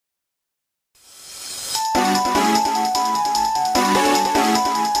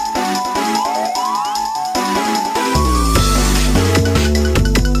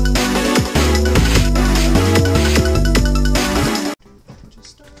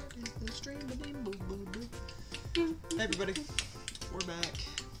Hey everybody, we're back.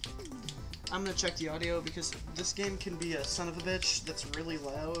 I'm gonna check the audio because this game can be a son of a bitch that's really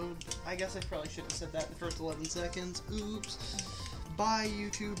loud. I guess I probably shouldn't have said that in the first 11 seconds. Oops. Bye,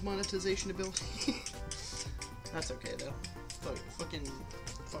 YouTube monetization ability. That's okay though. Fuck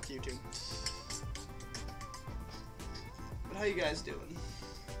YouTube. But how you guys doing?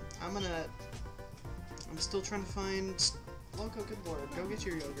 I'm still trying to find... Loco, good lord, go get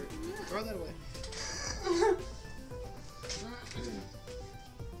your yogurt. Throw that away.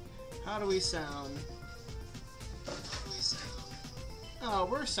 How do we sound? Oh,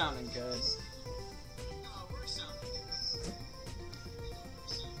 we're sounding good.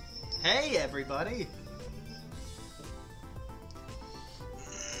 Hey, everybody!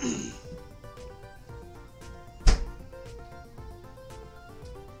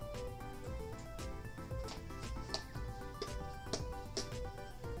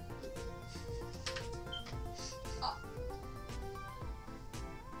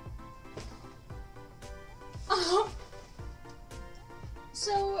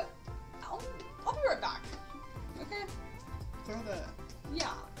 So, I'll be right back. Okay? Throw that.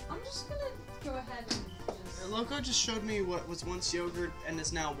 Yeah, I'm just gonna go ahead and just... Loco just showed me what was once yogurt and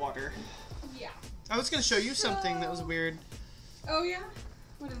is now water. Yeah. I was gonna show you something that was weird. Oh, yeah?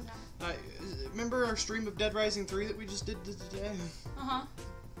 What is that? Remember our stream of Dead Rising 3 that we just did today? Uh-huh.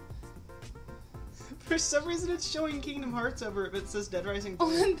 For some reason it's showing Kingdom Hearts over it, but it says Dead Rising 3.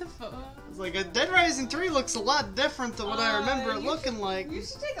 What the fuck? It's like, Dead Rising 3 looks a lot different than what I remember it looking like. You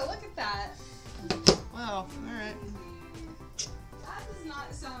should take a look at that. Wow, alright. That does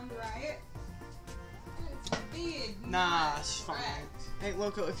not sound right. It's big. Nah, it's fine. Correct. Hey,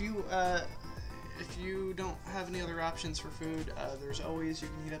 Loco, if you don't have any other options for food, there's always, you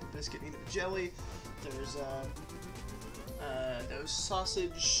can heat up a biscuit, eat it with jelly. There's, those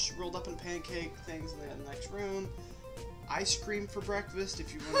sausage rolled up in pancake things in the next room. Ice cream for breakfast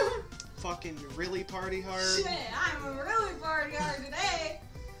if you want to fucking really party hard. Shit, I'm really party hard today.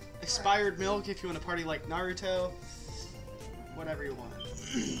 Expired milk if you want to party like Naruto. Whatever you want.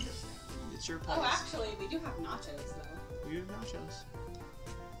 It's your place. Oh, actually, we do have nachos, though. We have nachos.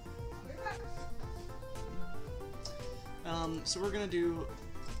 We're back. So we're gonna do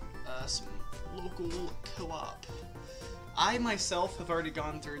some local co-op. I myself have already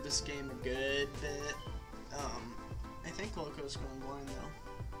gone through this game a good bit. I think Loco's going blind though.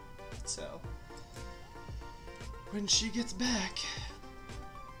 So when she gets back,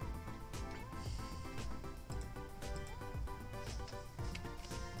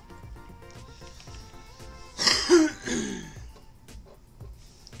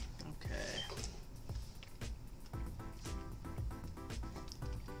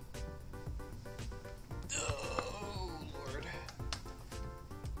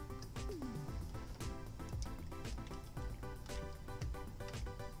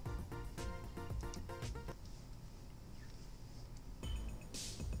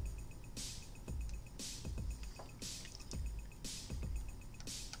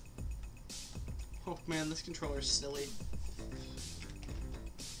 oh man, this controller's silly.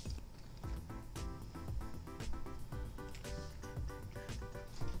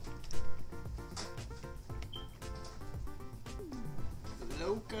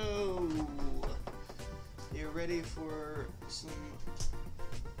 Loco! You ready for some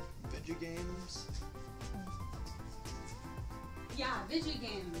veggie games? Yeah, Vigi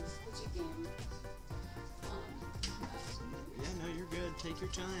games. Vigi games. Yeah, no, you're good. Take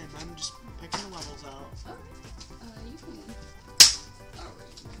your time. I'm just picking the levels out. Okay. You can...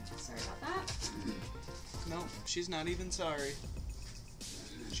 Alright. Sorry about that. No, she's not even sorry.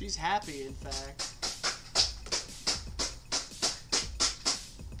 She's happy, in fact.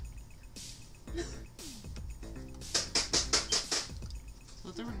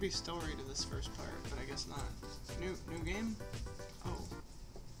 Well, there would be story to this first part, but I guess not. New game? Oh.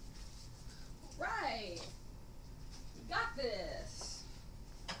 Right. We got this.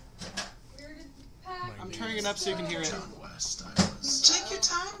 Where did the pack? I'm turning it up so you can hear it. John West, I was. Take your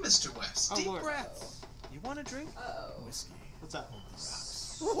time, Mr. West. Oh, Deep Lord. breath. You want a drink? Uh-oh. Whiskey. What's up?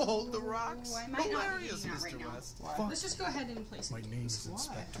 Hold the rocks. Oh, I might not be Hilarious, doing that right Mr. now. West. Why? Let's just go ahead and place My it. name is Why?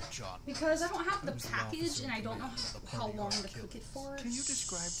 Inspector John. Because I don't have the I was an package officer and I don't know of the how Party long Hard to cook Killers. it for. Can you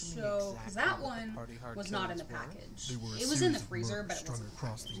describe to me So, because exactly that what the one Party Hard was not in the Killers were? package. They were a It was in the series of freezer, murders but it strung wasn't.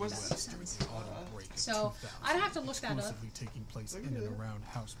 across the Was US it? during the autumn break of So, 2000, I'd have to look that up. exclusively taking place Look in at and it. around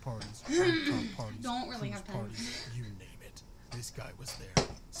house parties, rooftop parties, Don't really cruise have time. parties, you name it. This guy was there,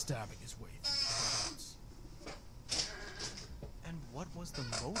 stabbing his way through the crowds. And what was the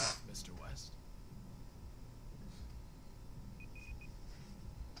motive, Mr. West?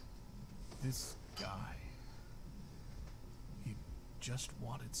 This guy, he just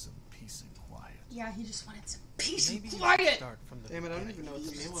wanted some peace and quiet. Yeah, he just wanted some peace Maybe and you quiet. should start from the Damn it, I don't beginning. even know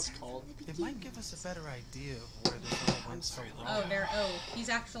what the game was called. It might give us a better idea of where this all went so wrong. Oh, there. Oh, he's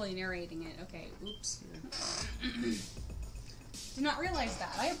actually narrating it. Okay, oops. Did not realize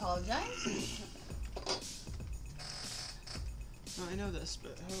that. I apologize. No, I know this,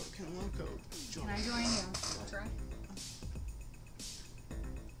 but how can Loco join? Can I join you? That's right.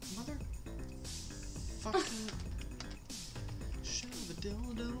 Mother fucking shove a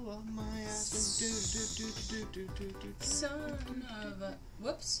dildo up my ass and do. Son of a...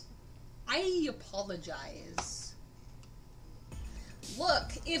 Whoops. I apologize.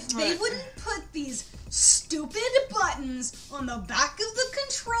 Look, if they Right. wouldn't put these stupid buttons on the back of the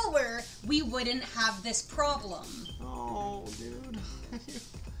controller, we wouldn't have this problem. Oh, dude.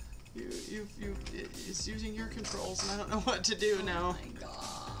 It's using your controls and I don't know what to do now. Oh my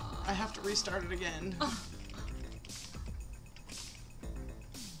god. I have to restart it again.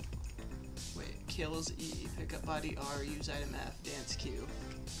 Wait, kills E, pick up body R, use item F, dance Q.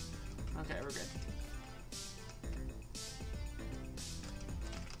 Okay, we're good.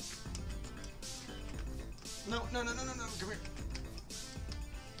 No, come here.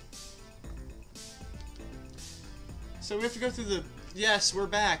 So we have to go through the... Yes, we're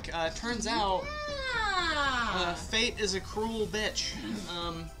back. Turns out, fate is a cruel bitch.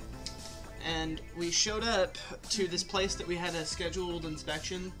 And we showed up to this place that we had a scheduled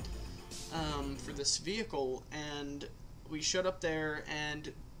inspection for this vehicle, and we showed up there,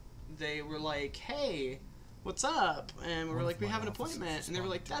 and they were like, hey, what's up? And we were like, we have an appointment. And they were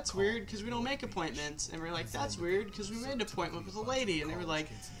like, that's weird, because we don't make appointments. And we were like, that's weird, because we made an appointment with a lady. And they were like,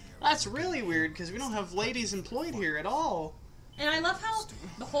 that's really weird, because we don't have ladies employed here at all. And I love how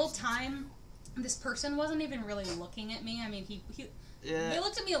the whole time this person wasn't even really looking at me. I mean, he Yeah. they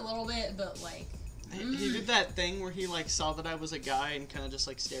looked at me a little bit, but like... He did that thing where he like saw that I was a guy and kind of just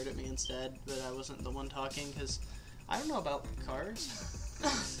like stared at me instead, but I wasn't the one talking because I don't know about cars.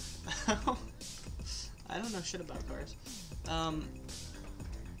 I don't know shit about cars.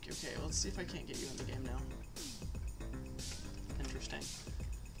 Okay, let's see if I can't get you in the game now. Interesting.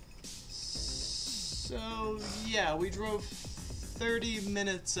 So yeah, we drove 30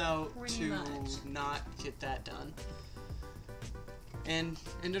 minutes out Pretty to much. not get that done. And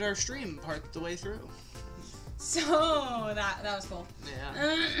ended our stream part the way through. So, that was cool.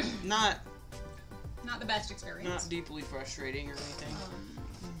 Yeah. Not Not the best experience. not deeply frustrating or anything.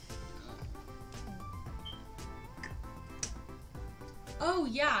 Oh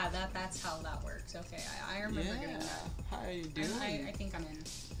yeah, that's how that works. Okay, I remember doing that. How you doing? I think I'm in.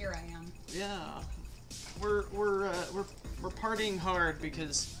 Here I am. Yeah. We're partying hard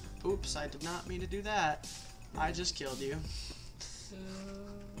because oops, I did not mean to do that. I just killed you.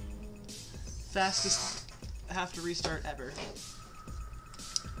 Fastest have to restart ever.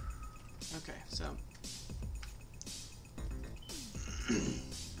 Okay, so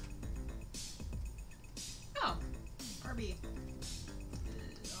Oh, RB.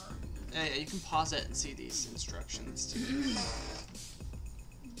 yeah, you can pause it and see these instructions too.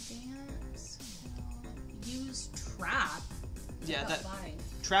 Dance. Use trap. Yeah, that Why?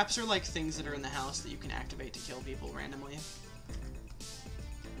 traps are like things that are in the house that you can activate to kill people randomly.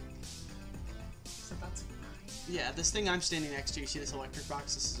 So that's fine. Yeah, this thing I'm standing next to, you see this electric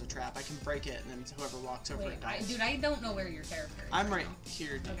box? This is a trap. I can break it, and then whoever walks over Wait, it dies. dude, I don't know where your character is. I'm right now.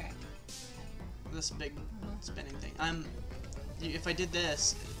 here, dude. Okay. This big spinning thing. If I did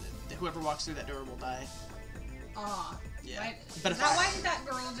this, whoever walks through that door will die. Ah. Yeah. Right? But Is if that I- why that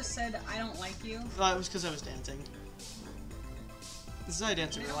girl just said, I don't like you? Well, it was because I was dancing. This is how I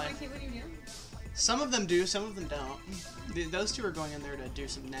dance in They real don't life. like you when you do? Some of them do, some of them don't. Those two are going in there to do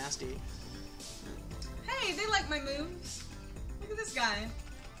some nasty. Hey, they like my moves. Look at this guy.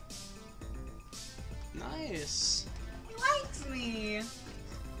 Nice. He likes me.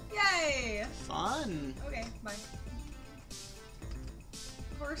 Yay. Fun. Okay, bye.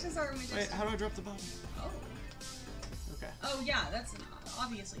 Horses are magicians. Wait, how do I drop the button? Oh. Okay. Oh, yeah, that's not.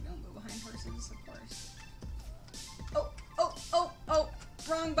 Obviously, don't go behind horses, of course. Oh.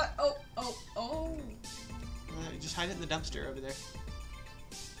 Wrong but. Oh. Just hide it in the dumpster over there.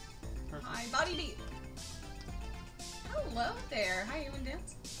 Perfect. Hi, body beat. Hello there. How you doing,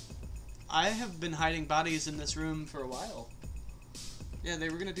 Dance? I have been hiding bodies in this room for a while. Yeah, they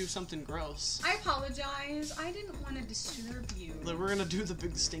were gonna do something gross. I apologize. I didn't want to disturb you. They were gonna do the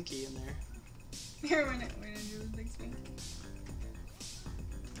big stinky in there. We're gonna do the big stinky.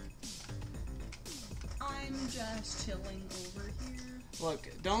 I I'm just chilling over here. Look,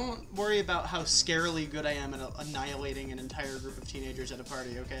 don't worry about how scarily good I am at annihilating an entire group of teenagers at a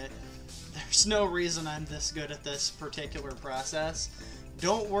party, okay? There's no reason I'm this good at this particular process.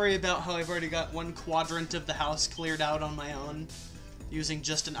 Don't worry about how I've already got one quadrant of the house cleared out on my own, using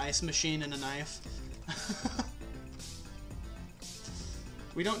just an ice machine and a knife.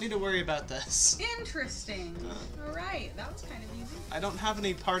 We don't need to worry about this. Interesting. Alright, that was kind of easy. I don't have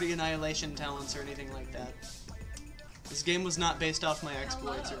any party annihilation talents or anything like that. This game was not based off my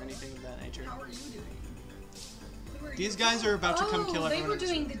exploits Hello. or anything of that nature. How are you doing? Who are These you? guys are about to come kill they everyone were in this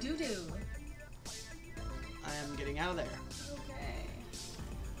doing room. the doo-doo. I am getting out of there. Okay.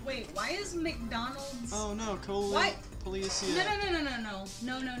 Wait, why is McDonald's... Oh no, What? police. No.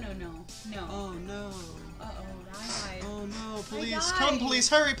 Oh no. Uh-oh, I died. Oh no, police. died. Come, police,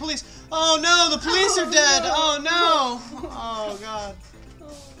 hurry, police. Oh no, the police are dead. no. Oh no. Oh god.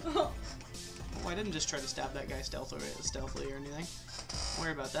 Oh. Oh, I didn't just try to stab that guy stealthily or anything. Don't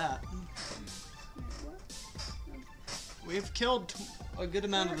worry about that. We've killed a good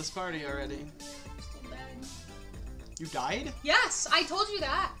amount of this party already. Still dead. You died? Yes, I told you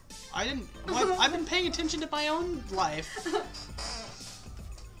that. I didn't. What? I've been paying attention to my own life.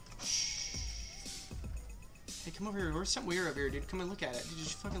 Shh. Hey, come over here. There's something weird over here, dude. Come and look at it. Dude,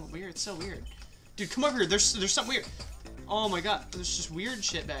 it's fucking weird. It's so weird. Dude, come over here. There's something weird. Oh my god. There's just weird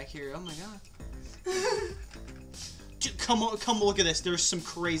shit back here. Oh my god. Dude, come look at this. There's some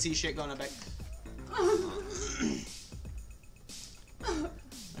crazy shit going on back.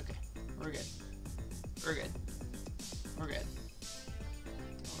 Okay, we're good. We're good. We're good.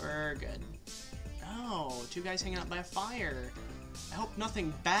 We're good. Oh, two guys hanging out by a fire. I hope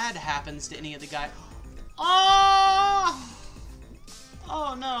nothing bad happens to any of the guys. Oh!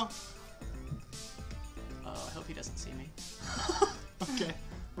 Oh no. Oh, I hope he doesn't see me. Okay,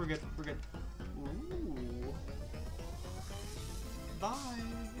 we're good. We're good. Ooh. Bye.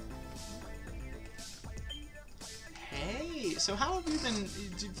 Hey, so how have you been?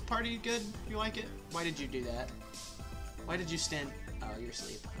 Did the party good? You like it? Why did you do that? Why did you stand? Oh, you're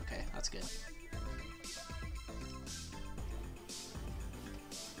asleep. Okay, that's good.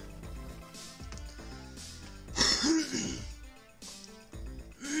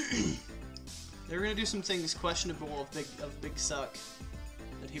 They were gonna do some things questionable of Big Suck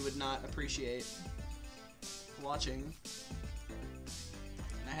that he would not appreciate watching.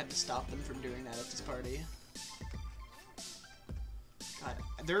 And I had to stop them from doing that at this party. God,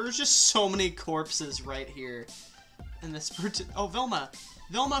 there's just so many corpses right here in this oh, Velma!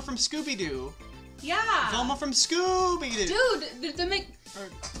 Velma from Scooby-Doo! Yeah. Velma from Scooby-Doo! Dude, the Mc... Or,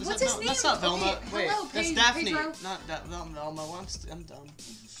 What's that, his no, name? That's not Velma. Okay, Wait, hello, that's Daphne. Pedro. Not Velma. Well, I'm dumb.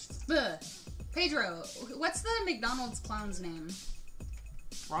 Pedro, what's the McDonald's clown's name?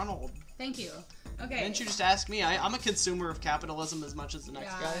 Ronald. Thank you. Okay. Didn't you just ask me? I'm a consumer of capitalism as much as the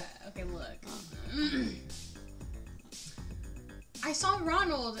next guy. Okay, look. I saw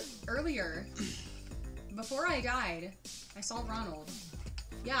Ronald earlier. Before I died, I saw Ronald.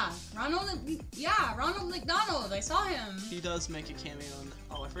 Yeah, Ronald McDonald. I saw him. He does make a cameo in...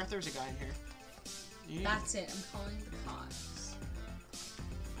 Oh, I forgot there was a guy in here. Yeah. That's it. I'm calling the cops.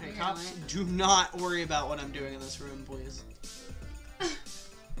 Hey, You know cops, it. do not worry about what I'm doing in this room, please.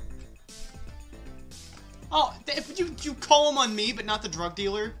 Oh, you call him on me, but not the drug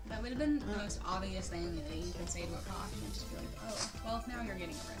dealer? That would have been the most obvious thing that you could say to a cop and just be like, oh, well, now you're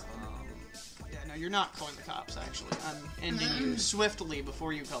getting arrested. Yeah, no, you're not calling the cops, actually. I'm ending you swiftly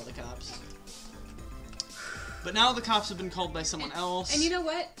before you call the cops. But now the cops have been called by someone else. And you know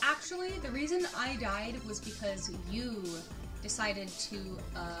what? Actually, the reason I died was because you decided to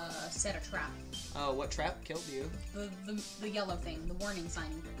set a trap. Oh, what trap killed you? The yellow thing, the warning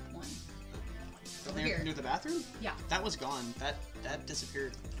sign one. Over near, here. near the bathroom? Yeah. That was gone. That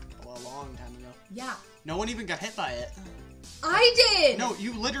disappeared a long time ago. Yeah. No one even got hit by it. I did! No,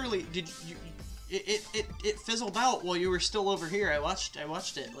 you literally did. It fizzled out while you were still over here. I watched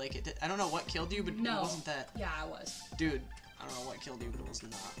it. Like it. I don't know what killed you, but No. it wasn't that. Yeah, I was. Dude, I don't know what killed you, but it was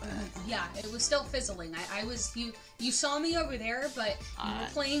not that. Yeah, it was still fizzling. I was you saw me over there, but you were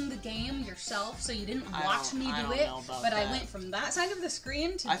playing the game yourself, so you didn't I watch don't- me I do don't it. know about But I that. went from that side of the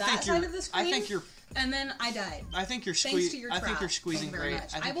screen to I that think side you're- of the screen. I think you're. And then I died. I think you're Thanks to squeezing. your I trap. think you're squeezing Thank you very great.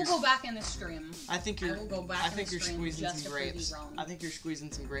 much. I I think will you're- go back in the stream. I think you're. I will go back I in think the you're stream squeezing just some to prove you grapes. wrong. I think you're squeezing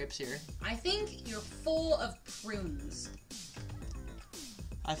some grapes here. I think you're full of prunes.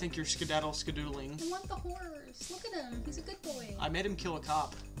 I think you're skedaddling. I want the horse. Look at him. He's a good boy. I made him kill a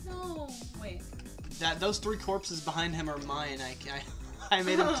cop. No. Wait. Those 3 corpses behind him are mine. I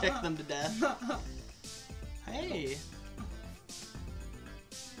made him kick them to death. Hey.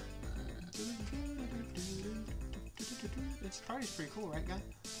 This party's pretty cool, right, guy?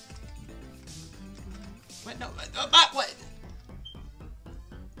 Wait, no, what?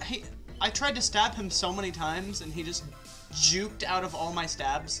 Hey, I tried to stab him so many times, and he just juked out of all my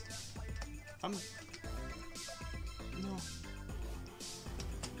stabs. No.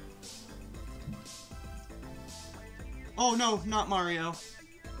 Oh no, not Mario.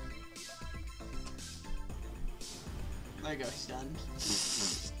 There you go, he's done.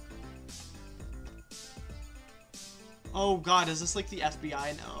 Oh god, is this like the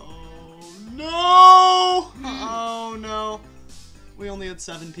FBI? No. No! Oh no. We only had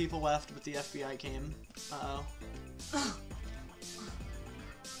 7 people left, but the FBI came. Uh-oh.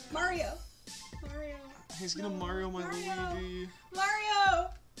 Mario. He's gonna Mario my Luigi. Mario!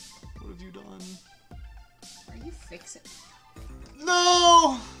 What have you done? Are you fixing?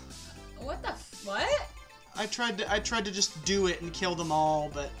 No! What the what? I tried to just do it and kill them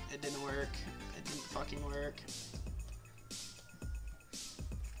all, but it didn't work. It didn't fucking work.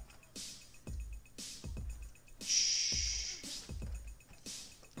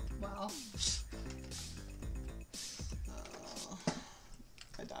 Wow.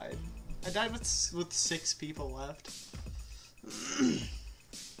 I died. I died with 6 people left.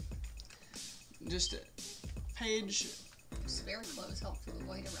 Just Paige. Spare clothes help to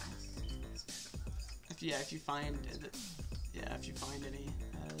avoid arrest. If you find it, if you find any.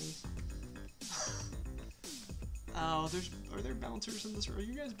 Oh, are there bouncers in this room? Are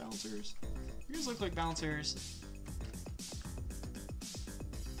you guys bouncers? You guys look like bouncers.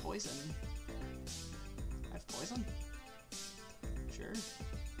 Poison. I have poison? Sure.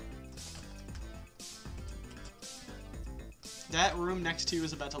 That room next to you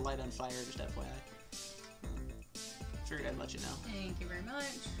is about to light on fire, just FYI. Figured I'd let you know. Thank you very much.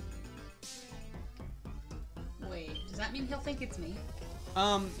 Wait, does that mean he'll think it's me?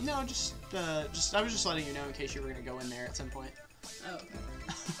 No, just I was just letting you know in case you were gonna go in there at some point. Oh, okay.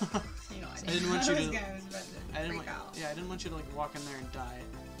 You know, I didn't want you to. I was about to freak out. Yeah, I didn't want you to like walk in there and die.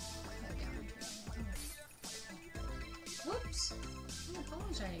 Whoops. I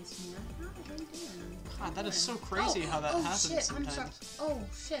apologize, man. How are you doing? God, that is so crazy how that happens shit, sometimes.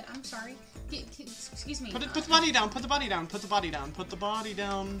 I'm sorry. Excuse me. Put the body down. Put the body down. Put the body down. Put the body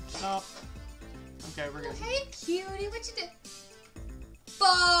down. Stop. Okay, we're good. Hey, cutie, what you did?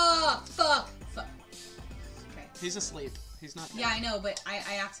 Fuck. Okay. He's asleep. He's not dead. Yeah, I know, but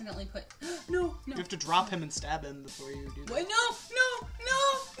I accidentally put. No. You have to drop him and stab him before you do that. Wait, no.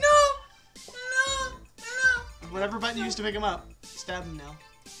 Whatever button you used to pick him up, stab him now.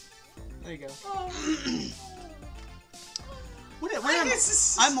 There you go. Oh. Where am I?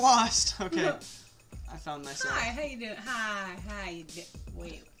 I'm lost. Okay. No. I found myself. Hi, how you doing? Hi, you doing?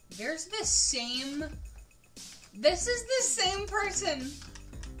 Wait, there's the same. This is the same person.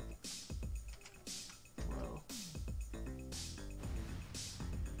 Whoa.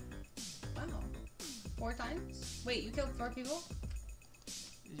 Wow. 4 times? Wait, you killed 4 people?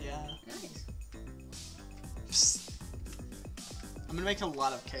 Yeah. Nice. I'm gonna make a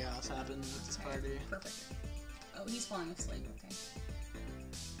lot of chaos happen with this party. Perfect. Oh, he's falling asleep. Okay.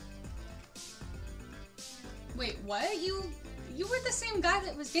 Wait, what? You were the same guy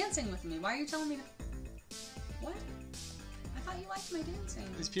that was dancing with me. Why are you telling me to... What? I thought you liked my dancing.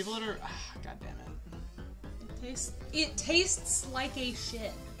 These people that are... God damn it. It tastes like a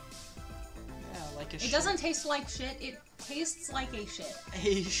shit. Yeah, like a shit. It doesn't taste like shit. It tastes like a shit.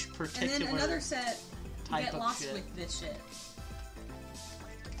 A particular And then another set, type get of lost shit. with this shit.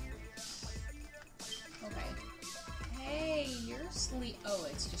 Okay. Hey, you're asleep. Oh,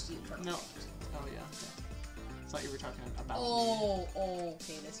 it's just you. Perfect. No. Oh, yeah. Okay. I thought you were talking about me. Oh,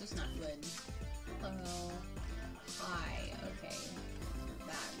 okay. This is not good. Hello. Hi. Okay.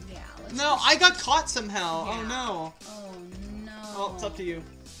 Yeah. Let's No, I got caught somehow. Yeah. Oh, no. Oh no. Well, it's up to you.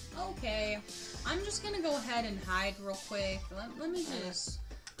 Okay. I'm just gonna go ahead and hide real quick. Let me just.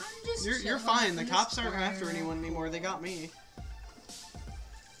 I'm just. You're chilling fine. up The in cops this aren't after corner. anyone anymore. They got me.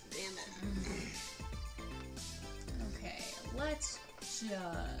 Damn it. Okay. Let's just.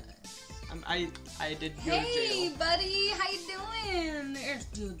 I did go to Hey, jail. buddy, how you doing?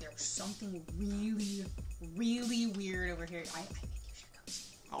 There's something really, really weird over here. I think you should go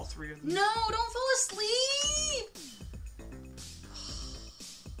see. All 3 of them. No, don't fall asleep.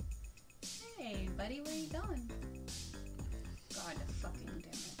 Hey, buddy, where you going? God, fucking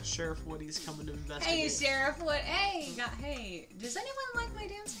damn it. Sheriff Woody's coming to investigate. Hey, Sheriff, what? Hey, does anyone like my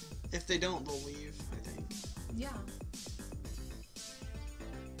dancing? If they don't, they'll leave, I think. Yeah.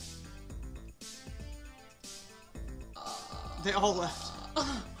 They all left.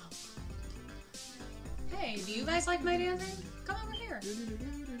 Hey, do you guys like my dancing? Come over here.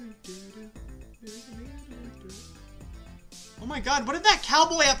 Oh my god, what did that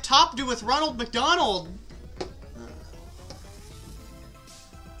cowboy up top do with Ronald McDonald?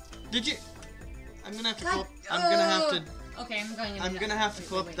 Did you... I'm gonna have to clip... I'm gonna have to... Okay, I'm going I'm gonna have to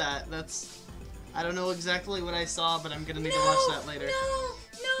clip that. That's... I don't know exactly what I saw, but I'm gonna need to watch that later. No,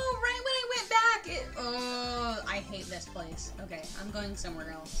 right when I went back, I hate this place. Okay, I'm going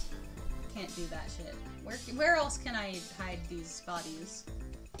somewhere else. Can't do that shit. Where else can I hide these bodies?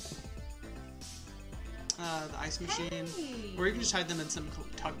 The ice machine. Hey. Or you can just hide them in some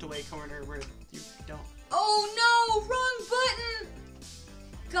tucked away corner where you don't... Oh no! Wrong button!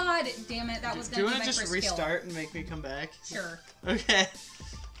 God damn it, that was Do you gonna want be to my just first kill. restart and make me come back? Sure. Okay.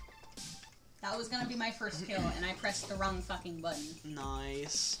 That was gonna be my first kill, and I pressed the wrong fucking button.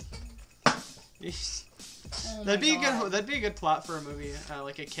 Nice. Oh That'd be my God. that'd be a good plot for a movie,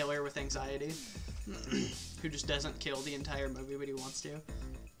 like a killer with anxiety, who just doesn't kill the entire movie, but he wants to.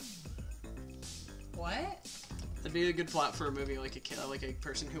 What? That'd be a good plot for a movie, like a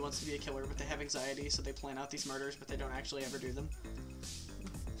person who wants to be a killer, but they have anxiety, so they plan out these murders, but they don't actually ever do them.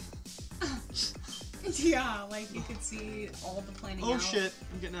 Yeah, like you could see all the planning Oh out. shit!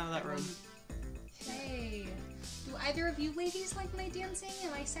 I'm getting out of that room. Hey, do either of you ladies like my dancing?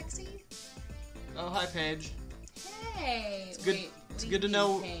 Am I sexy? Oh hi Paige. Hey. It's good. Wait, It's what good do to you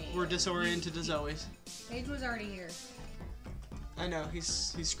know mean, hey? we're disoriented as always. Paige was already here. I know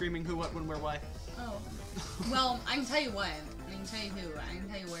he's screaming who, what, when, where, why. Oh. Well, I can tell you what. I can tell you who. I can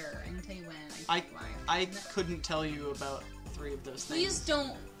tell you where. I can tell you when. I can tell you why. I couldn't tell you about 3 of those things. Please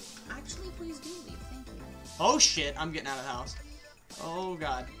don't. Actually, please do leave. Thank you. Oh shit! I'm getting out of the house. Oh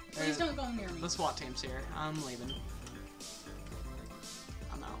god. Please don't go near me. The SWAT team's here. I'm leaving.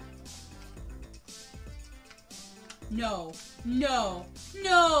 I'm out. No. No.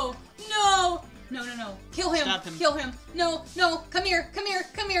 No. No. No, no, no. Kill him. Stab him. Kill him. No, no. Come here. Come here.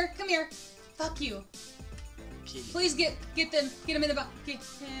 Come here. Come here. Fuck you. Okay. Please get them. Get him in the back.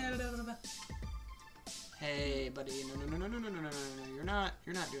 Hey, buddy. No. You're not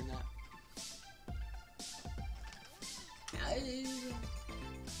doing that.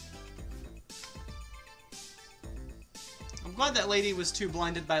 I'm glad that lady was too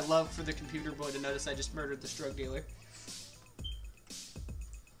blinded by love for the computer boy to notice I just murdered this drug dealer.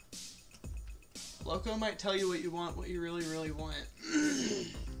 Loco might tell you what you want, what you really, really want.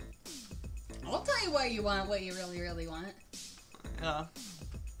 I'll tell you what you want, what you really, really want. Yeah.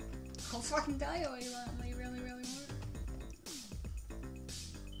 I'll fucking tell you what you want, what you really, really want.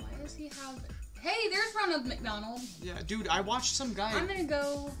 Why does he have... Hey, there's Ronald McDonald. Yeah, dude, I watched some guy... I'm gonna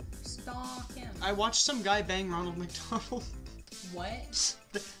go stalk him. I watched some guy bang Ronald McDonald. What?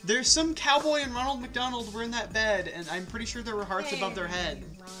 There's some cowboy and Ronald McDonald were in that bed, and I'm pretty sure there were hearts above their head.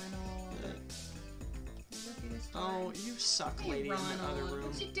 Ronald. Oh, you suck, Hey, lady, Ronald. in the other room.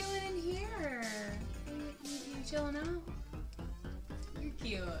 What you doing in here? You chilling out? You're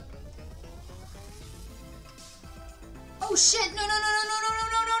cute. Oh shit! No!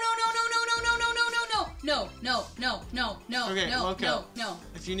 Okay, no, Loco. no.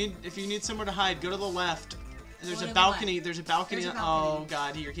 If you need somewhere to hide, go to the left. There's Go a to the balcony. left. There's a balcony. There's a balcony. Oh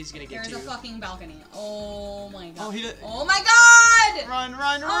god, he's gonna get There's to a you. fucking balcony. Oh my god. Oh, he did. Oh my god! Run! Oh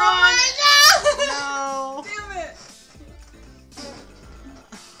my god! No! Damn it!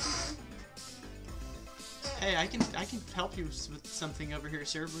 Hey, I can help you with something over here,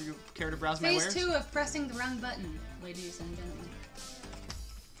 sir. Would you care to browse my Phase wares? 2 of pressing the wrong button, ladies and gentlemen.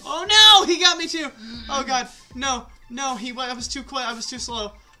 Oh no! He got me too! Oh god. No. I was too quick. I was too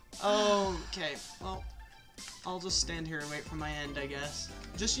slow. Okay. Well, I'll just stand here and wait for my end, I guess.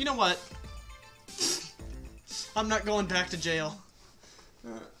 Just, you know what? I'm not going back to jail.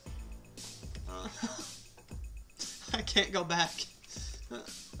 I can't go back.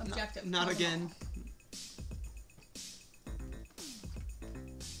 Objective. Not again.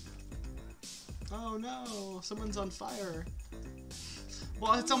 Oh no, someone's on fire.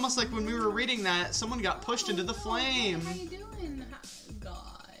 Well, it's almost like when we were reading that, someone got pushed into the flame. How you doing?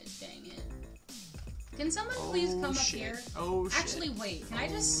 God dang it. Can someone please come up here? Oh shit. Actually, wait. Can I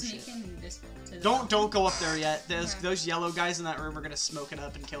just sneak shit. in this to the Don't go up there yet. Okay. Those yellow guys in that room are gonna smoke it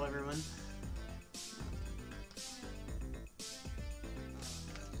up and kill everyone.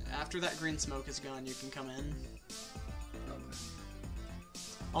 After that green smoke is gone, you can come in.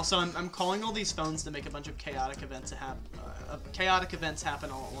 Also, I'm calling all these phones to make a bunch of chaotic events happen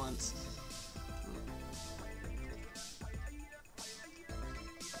all at once.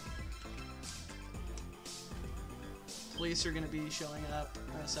 Police are gonna be showing up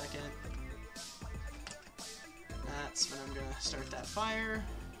in a second. That's when I'm gonna start that fire.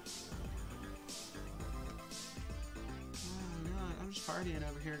 Oh god, I'm just partying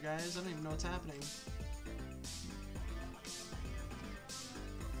over here, guys. I don't even know what's happening.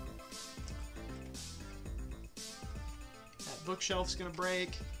 bookshelf's gonna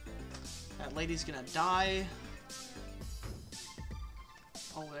break. That lady's gonna die.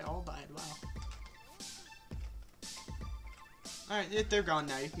 Oh, they all died. Wow. Alright, they're gone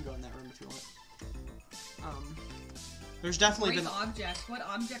now. You can go in that room if you want. There's definitely Break been... object. What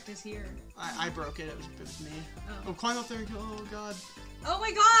object is here? I broke it. It was me. Oh. Oh, climb up there and go. Oh, God. Oh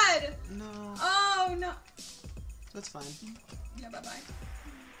my god! No. Oh no. That's fine. Yeah, bye bye.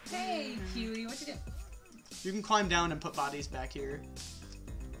 Hey, cutie, what you do? You can climb down and put bodies back here.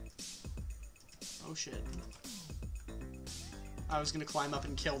 Oh, shit. I was gonna climb up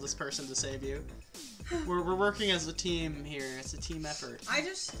and kill this person to save you. We're working as a team here. It's a team effort. I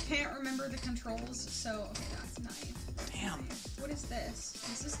just can't remember the controls, so okay, that's knife. Damn. What is this?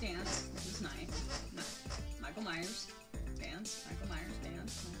 This is dance. This is knife. Michael Myers. Dance. Michael Myers.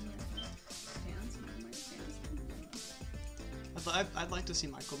 Dance. Michael Myers. Dance. Michael Myers. Dance. I'd like to see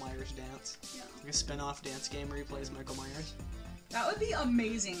Michael Myers dance. Yeah. Like a spin-off dance game where he plays Michael Myers. That would be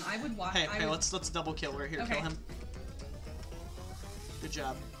amazing. I would watch. Hey, let's double kill her. Here, Okay. kill him. Good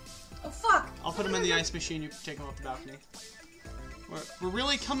job. Oh fuck! I'll put him in the ice machine. You can take him off the balcony. We're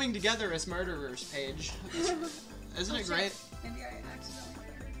really coming together as murderers, Paige. Isn't it great? Maybe I accidentally.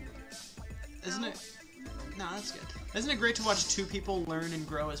 Isn't it? No, that's good. Isn't it great to watch two people learn and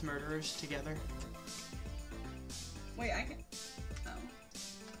grow as murderers together? Wait, I can. Oh.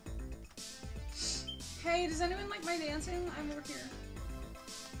 Hey, does anyone like my dancing? I'm over here.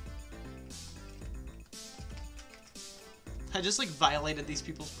 I just like violated these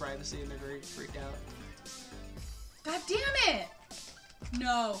people's privacy and they're very freaked out. God damn it!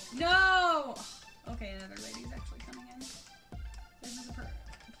 No, no. Okay, another lady's actually coming in. This is a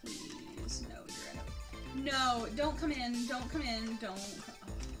please, no, you're in it. No, don't come in. Don't come in. Don't.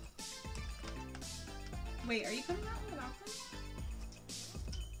 Oh. Wait, are you coming out on the balcony?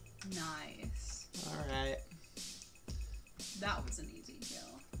 Nice. All right. That was an easy kill.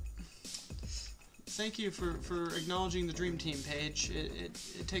 Thank you for acknowledging the dream team, Paige.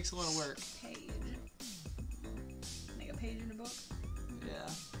 It takes a lot of work. Page. Make a page in a book. Yeah.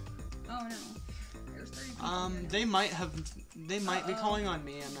 Oh no. There's 30 people. They might be calling on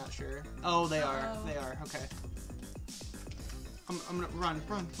me. I'm not sure. Oh, they are. They are. Okay. I'm gonna run.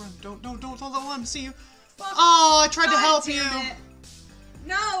 Don't let them see you. Fuck. Oh, I tried to God help damn you. it.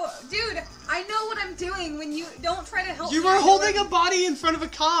 No, dude, I know what I'm doing when you don't try to help me. You were holding a body in front of a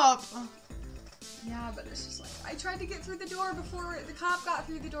cop. Yeah, but it's just like I tried to get through the door before the cop got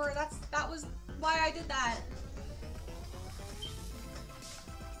through the door. That was why I did that.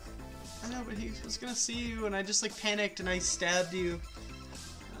 I know, but he was gonna see you, and I just like panicked and I stabbed you.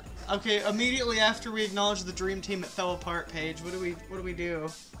 Okay, immediately after we acknowledged the dream team, it fell apart. Paige, what do we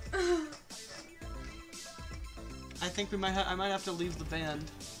do? I think I might have to leave the band.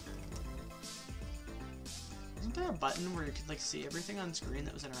 Isn't there a button where you could like see everything on screen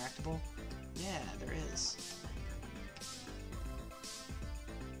that was interactable? Yeah, there is.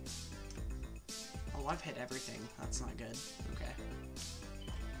 Oh, I've hit everything. That's not good. Okay.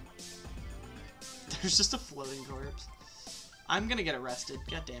 There's just a floating corpse. I'm gonna get arrested.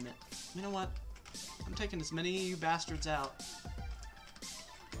 God damn it. You know what? I'm taking as many of you bastards out.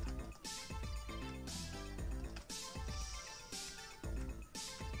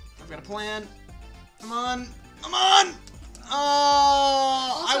 I've got a plan. Come on. Come on!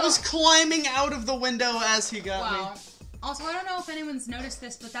 Oh, Also, I was climbing out of the window as he got Wow. me. Also, I don't know if anyone's noticed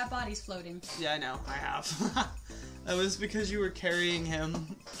this, but that body's floating. Yeah, I know. I have. That was because you were carrying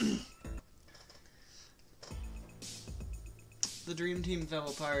him. The dream team fell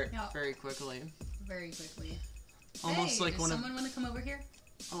apart very quickly. Very quickly. Almost hey, like does one someone want to come over here?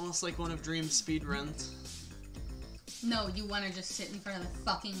 Almost like one of Dream's speedruns. No, you want to just sit in front of the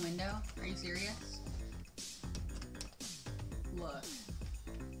fucking window? Are you serious? Look.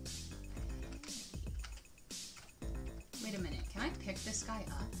 Wait a minute, can I pick this guy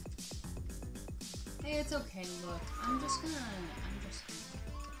up? Hey, it's okay, look. I'm just gonna...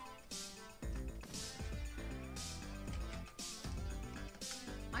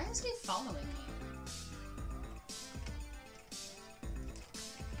 Why is he following me?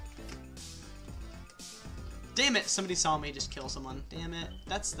 Damn it! Somebody saw me just kill someone. Damn it.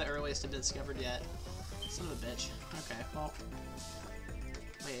 That's the earliest I've discovered yet. Son of a bitch. Okay, well...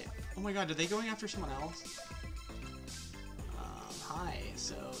 Wait. Oh my god, are they going after someone else? Hi.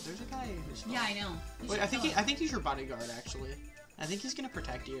 So, there's a guy who's... Yeah, I know. Wait, I think he's your bodyguard, actually. I think he's gonna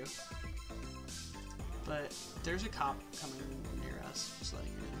protect you. But there's a cop coming near us, just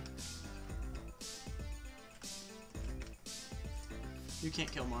letting you know. You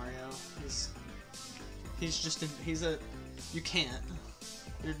can't kill Mario. He's just you can't.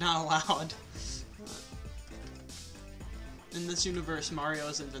 You're not allowed. In this universe, Mario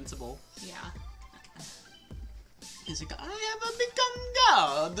is invincible. Yeah. He's like, I have become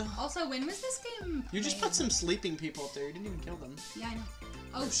God! Also, when was this game You just made? put some sleeping people up there. You didn't even kill them. Yeah, I know.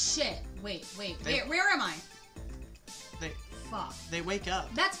 Oh, shit. Wait. They- Where am I? They Fuck. they wake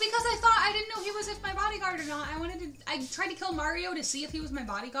up. That's because I thought I didn't know he was my bodyguard or not. I tried to kill Mario to see if he was my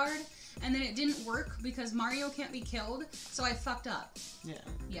bodyguard, and then it didn't work because Mario can't be killed, so I fucked up. Yeah.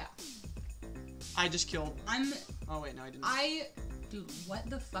 Yeah. I just killed... Oh, wait, no, I didn't. Dude, what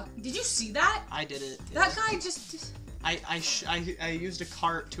the fuck? Did you see that? I did it. That guy just... I used a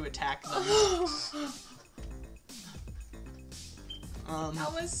cart to attack them.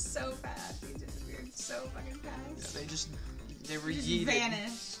 That was so fast. He disappeared so fucking fast. They were He just yeeted.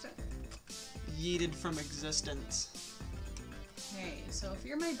 vanished. Yeeted from existence. Okay, so if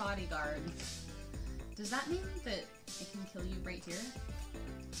you're my bodyguard, does that mean that I can kill you right here?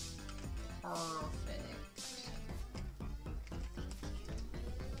 Perfect.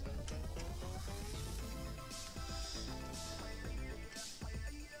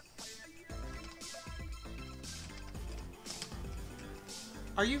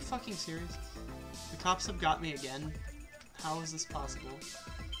 Are you fucking serious? The cops have got me again. How is this possible?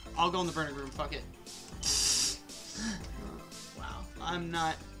 I'll go in the burning room, fuck it. Wow.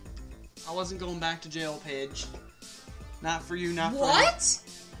 I wasn't going back to jail, Paige. Not for you, not for What?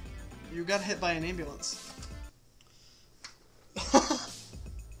 you. You got hit by an ambulance.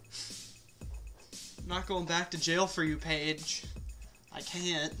 Not going back to jail for you, Paige. I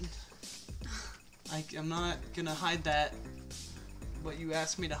can't. I'm not gonna hide that. What you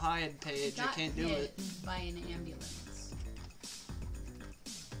asked me to hide, Paige. I Got can't do hit it. by an ambulance.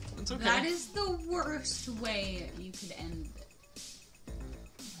 It's okay. That is the worst way you could end it.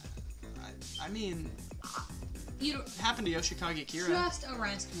 I mean, You it happened to Yoshikage Kira. just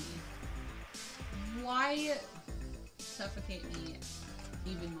arrest me. Why suffocate me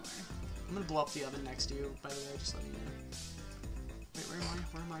even more? I'm gonna blow up the oven next to you, by the way, just letting you know. Wait, where am I?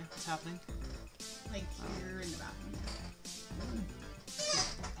 Where am I? What's happening? Like here in the bathroom.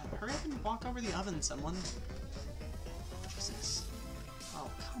 Hurry up and walk over the oven, someone. Jesus. Oh,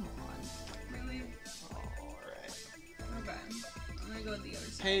 come on. Really? Alright. Okay. I'm gonna go with the other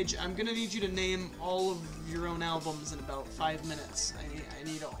side. Paige, I'm gonna need you to name all of your own albums in about 5 minutes. I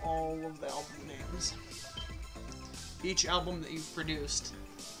need all of the album names. Each album that you've produced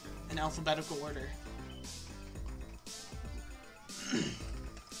in alphabetical order.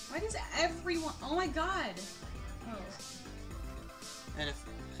 Why does everyone? Oh my god. Oh.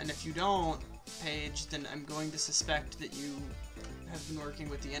 And if you don't, Paige, then I'm going to suspect that you have been working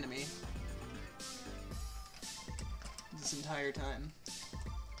with the enemy this entire time.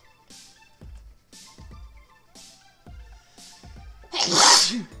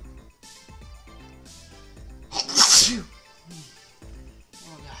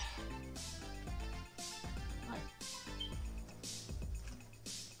 Oh god. Hi.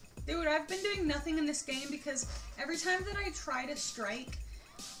 Dude, I've been doing nothing in this game because every time that I try to strike,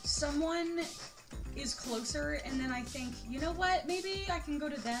 someone is closer, and then I think, you know what, maybe I can go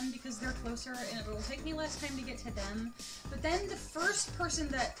to them because they're closer and it will take me less time to get to them. But then the first person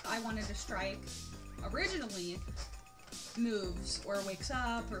that I wanted to strike originally moves or wakes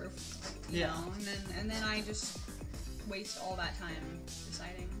up or you know, and then I just waste all that time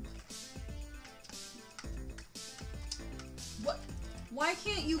deciding. What? Why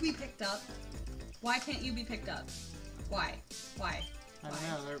can't you be picked up? Why can't you be picked up? Why? Why? I don't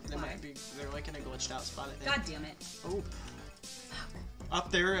know, they're like in a glitched out spot, I think. God damn it. Oh. Up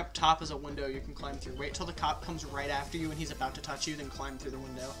there, up top is a window you can climb through. Wait till the cop comes right after you and he's about to touch you, then climb through the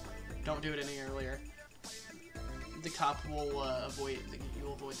window. Don't do it any earlier. The cop will you will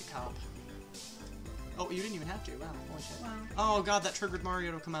avoid the cop. Oh, you didn't even have to. Wow, holy shit. Wow. Oh god, that triggered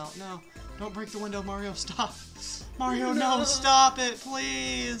Mario to come out. No, don't break the window, Mario. Stop. Mario, no, stop it,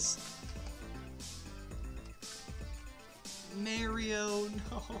 please. Mario,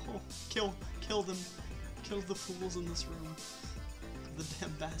 no. Kill them. Kill the fools in this room. The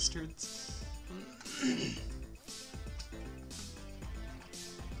damn bastards.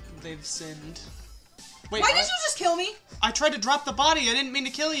 They've sinned. Wait, Why did you just kill me? I tried to drop the body. I didn't mean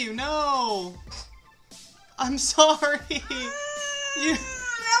to kill you. No. I'm sorry. You.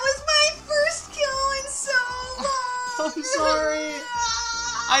 That was my first kill in so long. I'm sorry.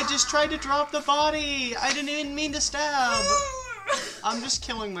 I just tried to drop the body. I didn't even mean to stab. I'm just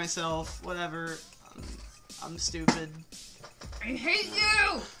killing myself. Whatever. I'm stupid. I hate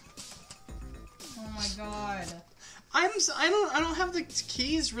you. Oh my god. I don't have the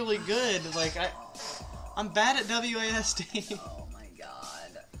keys really good. Like I'm bad at WASD. Oh my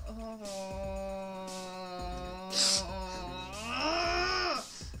god.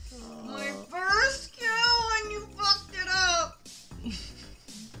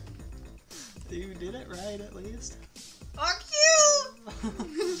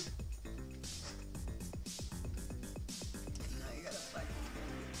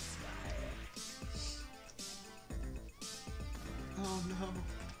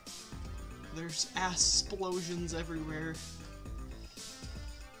 There's ass explosions everywhere.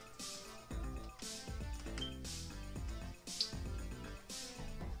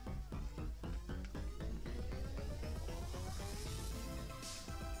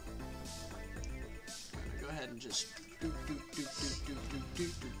 Go ahead and just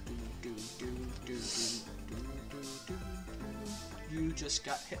You just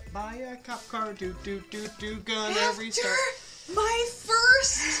got hit by a cop car. Gun every start. My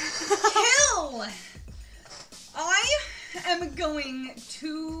first kill! I am going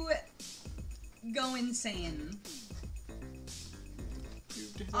to go insane.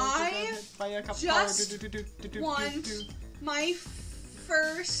 I just want my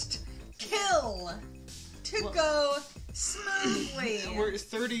first kill to go smoothly. We're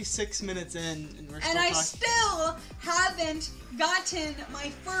 36 minutes in, and we're still And I talking. still haven't gotten my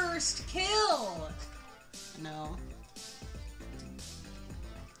first kill. No.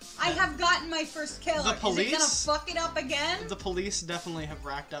 I have gotten my first kill. The Is it police? gonna fuck it up again? The police definitely have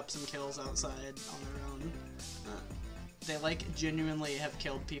racked up some kills outside on their own. They, like, genuinely have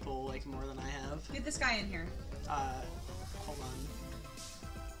killed people, like, more than I have. Get this guy in here. Hold on.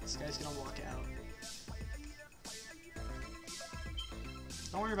 This guy's gonna walk out.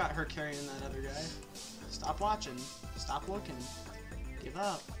 Don't worry about her carrying that other guy. Stop watching. Stop looking. Give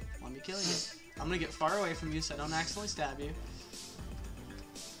up. Let me kill you. I'm gonna get far away from you so I don't accidentally stab you.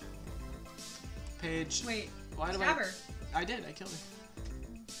 Paige. Wait, Why do stab her. I did. I killed her.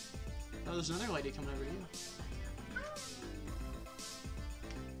 Oh, there's another lady coming over to you.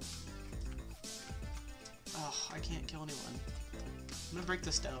 Oh, I can't kill anyone. I'm gonna break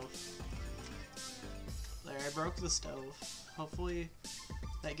the stove. There, I broke the stove. Hopefully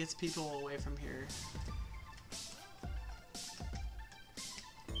that gets people away from here.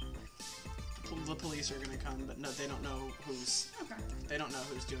 The police are gonna come, but no, they don't know who's... Okay. They don't know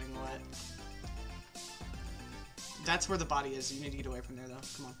who's doing what. That's where the body is. You need to get away from there, though.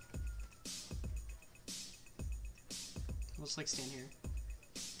 Come on. We'll just, like, stand here.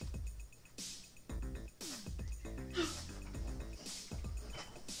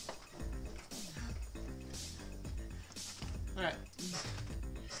 Alright.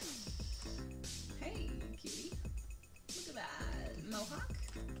 Hey, cutie. Look at that mohawk.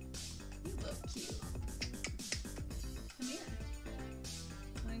 You look cute. Come here.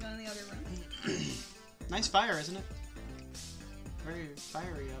 Wanna go in the other room? Nice fire, isn't it? Very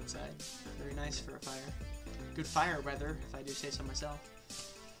fiery outside. Very nice for a fire. Good fire weather, if I do say so myself.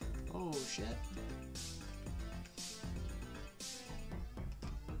 Oh, shit.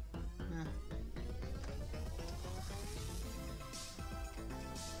 Eh.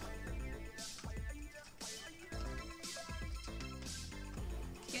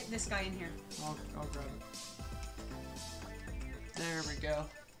 Get this guy in here. I'll grab it. There we go.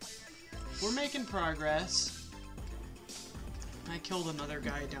 We're making progress. I killed another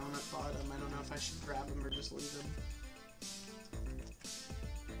guy down at bottom. I don't know if I should grab him or just leave him.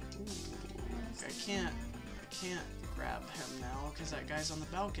 Ooh, I can't grab him now because that guy's on the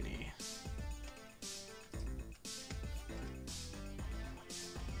balcony.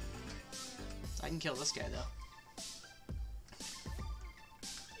 I can kill this guy though.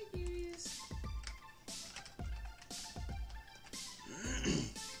 Hey, cuties.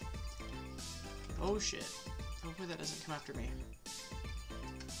 Oh shit. Hopefully that doesn't come after me.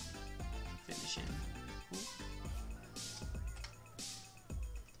 Finish him. Ooh.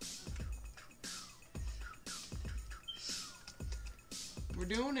 We're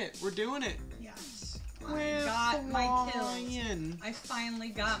doing it. We're doing it. Yes. We're I got my kills. flying. I finally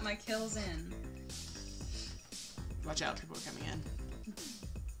got my kills in. Watch out, people are coming in.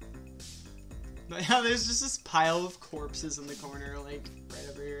 But yeah, there's just this pile of corpses in the corner, like, right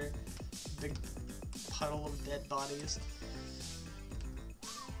over here. Big puddle of dead bodies.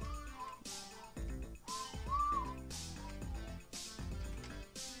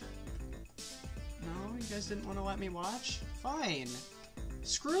 No, you guys didn't want to let me watch? Fine.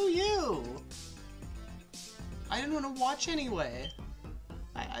 Screw you! I didn't want to watch anyway.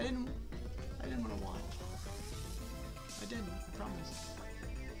 I didn't want to watch. I didn't, I promise.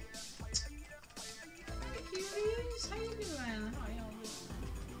 Hey, cuties. How you doing? How y'all doing?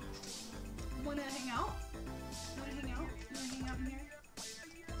 Wanna hang out? Wanna hang out? Wanna hang out in here?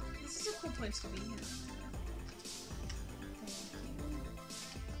 This is a cool place to be here. Thank you.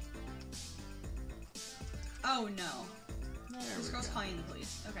 Oh no. There This we girl's go. calling the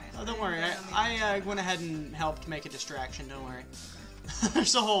police. Okay. Oh, don't worry. Let me- I went ahead and helped make a distraction. Don't worry.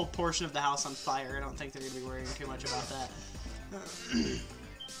 There's a whole portion of the house on fire. I don't think they're going to be worrying too much about that.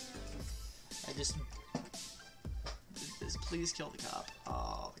 Please kill the cop.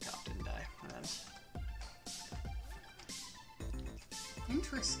 Oh, the cop didn't die.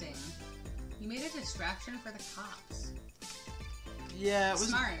 Interesting. You made a distraction for the cops. Yeah, it was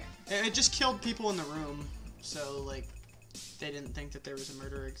smart. It just killed people in the room, so like they didn't think that there was a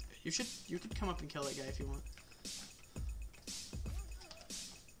murderer. You could come up and kill that guy if you want.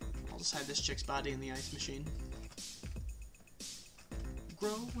 I'll just hide this chick's body in the ice machine.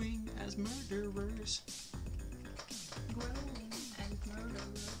 Growing as murderers. Growing and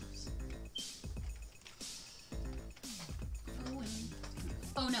murderers.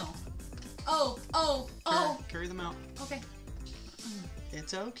 Oh no. Oh. Carry them out. Okay.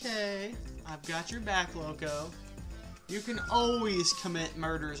 It's okay. I've got your back, Loco. You can always commit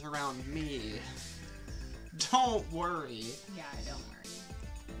murders around me. Don't worry. Yeah, don't worry.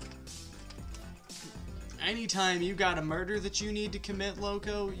 Anytime you got a murder that you need to commit,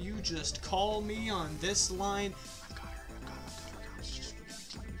 Loco, you just call me on this line. I've got her. It's just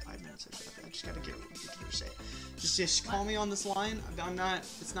 5 minutes. I just gotta get her say it. Just call me on this line.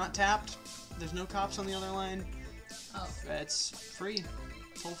 It's not tapped. There's no cops on the other line. Oh. It's free.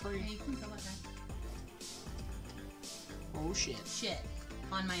 Toll free. Yeah, you can kill that guy. Oh shit. Shit.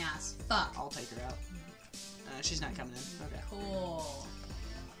 On my ass. Fuck. I'll take her out. She's not coming in. Okay. Cool.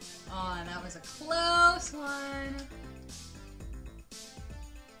 Oh, that was a close one.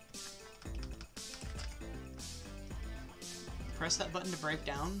 Press that button to break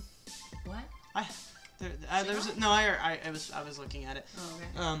down. What? I was looking at it. Oh,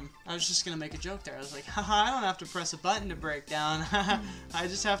 okay. I was just gonna make a joke there. I was like, haha, I don't have to press a button to break down. I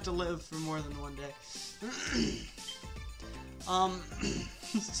just have to live for more than one day.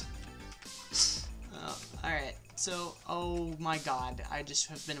 Alright, so, oh my god, I just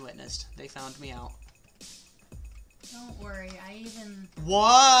have been witnessed. They found me out. Don't worry, I even...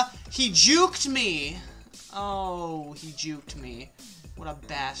 What? He juked me! Oh, he juked me. What a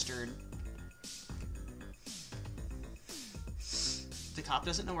bastard. The cop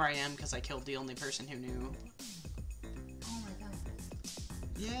doesn't know where I am because I killed the only person who knew. Oh my god.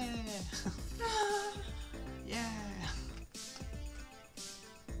 Yeah! Yeah!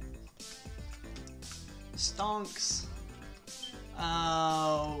 Stonks.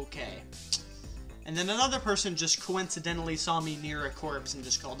 Okay. And then another person just coincidentally saw me near a corpse and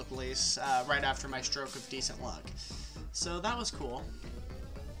just called the police right after my stroke of decent luck. So that was cool.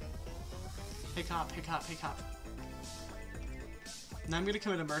 Hey cop, hey cop, hey cop. Now I'm gonna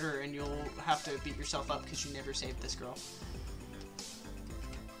commit a murder and you'll have to beat yourself up because you never saved this girl.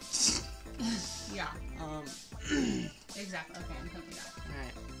 Yeah. Exactly. Okay, I'm coming back.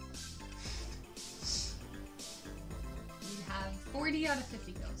 Alright. You have 40 out of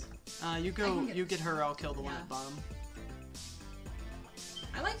 50 kills. You get her, I'll kill the one Yeah. at the bottom.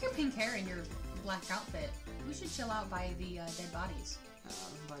 I like your pink hair and your black outfit. We should chill out by the dead bodies.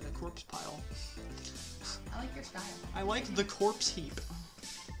 By the corpse pile. I like your style. I like the corpse heap.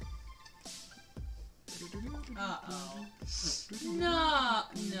 Uh-oh. No.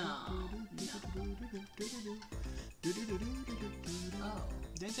 Oh.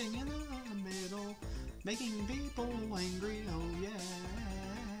 Dancing in the middle, making people angry, oh yeah.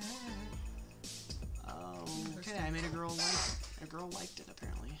 Okay, I made a girl liked it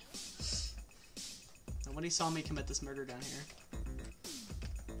apparently. Nobody saw me commit this murder down here.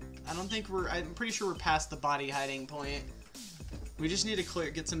 I'm pretty sure we're past the body hiding point. We just need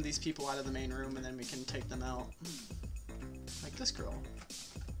to get some of these people out of the main room and then we can take them out. Like this girl.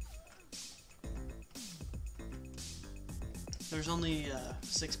 There's only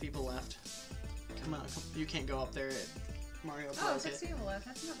 6 people left. Come on, you can't go up there at Mario Oh, broke 6 it. people left.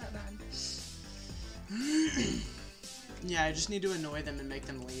 That's not that bad. Yeah, I just need to annoy them and make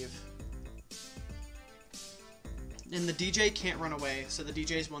them leave. And the DJ can't run away, so the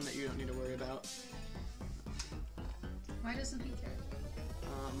DJ is one that you don't need to worry about. Why doesn't he care?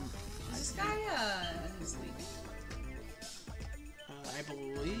 Is this guy, sleeping? I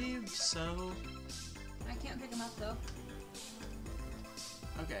believe so. I can't pick him up, though.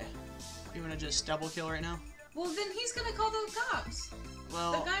 Okay. You wanna just double kill right now? Well, then he's gonna call the cops.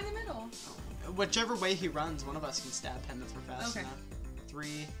 Well, The guy in the middle. whichever way he runs, one of us can stab him if we're fast Okay. enough.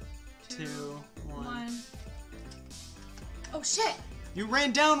 3, 2, 1. 1. Oh, shit! You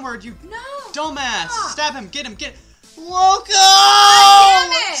ran downward, you No! dumbass! Stop. Stab him, get him, get Loco! damn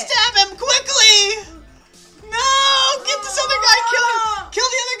it! Stab him quickly! No! Get this other guy, kill him! Kill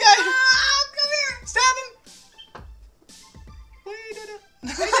the other guy! Come here! Stab him! We did it!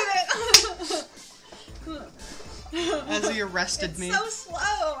 As he arrested me. It's so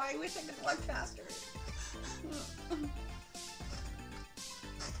slow. I wish I could walk faster.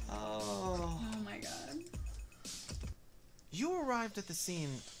 Oh. Oh my god. You arrive arrived at the scene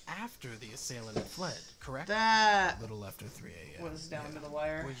after the assailant had fled, correct? That A little after 3 a.m. was down to the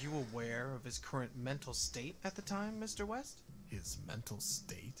wire. Were you aware of his current mental state at the time, Mr. West? His mental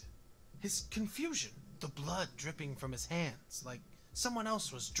state? His confusion, the blood dripping from his hands, like someone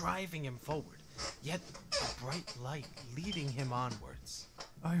else was driving him forward, yet a bright light leading him onwards.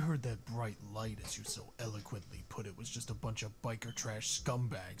 I heard that bright light, as you so eloquently put it, was just a bunch of biker trash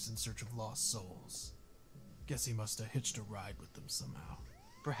scumbags in search of lost souls. Guess he must have hitched a ride with them somehow.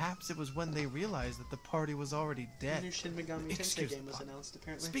 Perhaps it was when they realized that the party was already The dead. new Shin Megami Tensei Excuse game me. was announced,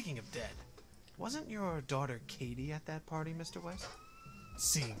 apparently. Speaking of dead, wasn't your daughter Katie at that party, Mr. West?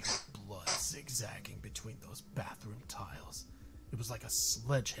 Seeing her blood zigzagging between those bathroom tiles, it was like a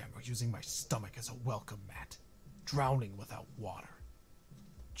sledgehammer using my stomach as a welcome mat, drowning without water.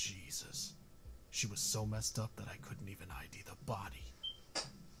 Jesus. She was so messed up that I couldn't even ID the body.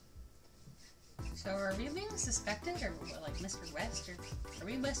 So are we being suspected, or like Mr. West, or are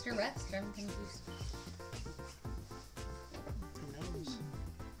we Mr. West? I'm confused. Who knows?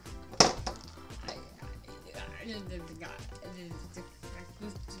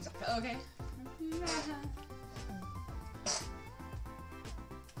 Okay.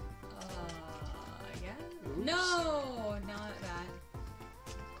 Yeah. Oops. No, not that.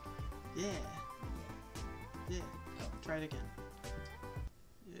 Yeah. Yeah. Try it again.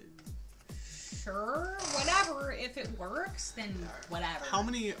 Sure, whatever. If it works, then whatever. How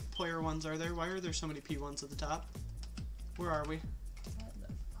many player ones are there? Why are there so many P1s at the top? Where are we? What the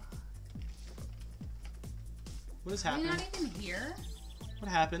fuck? What is Are we happening? not even here?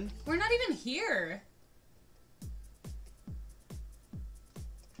 What happened? We're not even here.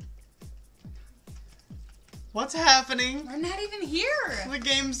 What's happening? We're not even here. The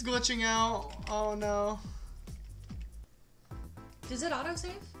game's glitching out. Oh no. Does it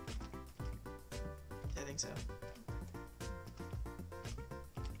autosave? I think so.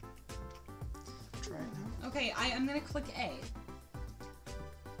 Try it now. Okay, I'm gonna click A.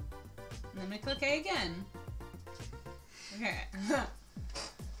 And I'm gonna click A again. Okay.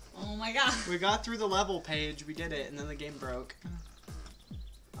 Oh my god. We got through the level page. We did it, and then the game broke.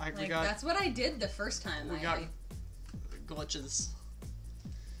 We Like, got that's what I did the first time. we got glitches.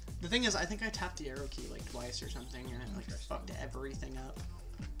 The thing is, I think I tapped the arrow key like twice or something, and it like fucked everything up.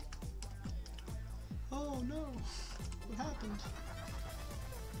 Oh no! What happened?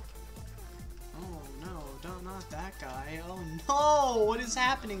 Oh no! Not that guy! Oh no! What is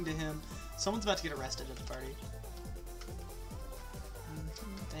happening to him? Someone's about to get arrested at the party.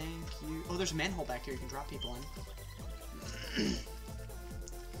 Thank you. Oh, there's a manhole back here you can drop people in.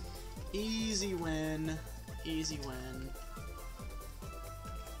 Easy win. Easy win.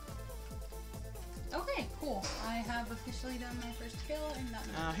 Okay, cool. I have officially done my first kill and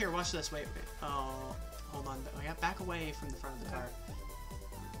that. Here, watch this. Wait. Oh, hold on. I got back away from the front of the car.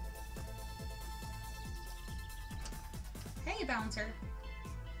 Hey, bouncer.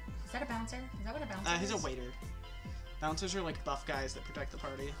 Is that a bouncer? Is that what a bouncer is? He's a waiter. Bouncers are like buff guys that protect the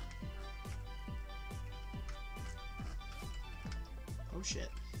party. Oh shit.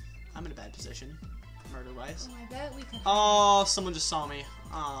 I'm in a bad position. Murder-wise. Oh, I bet we could Oh, someone just saw me.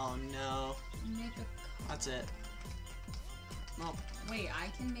 Oh no. make a... That's it. Well, Wait, I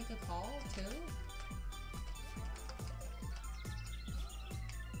can make a call, too?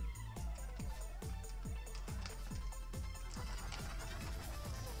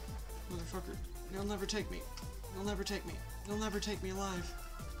 motherfucker. You'll never take me. You'll never take me. You'll never take me alive.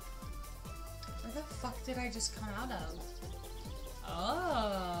 Where the fuck did I just come out of?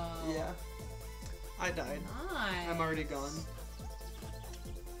 Oh. Yeah. I died. Nice. I'm already gone.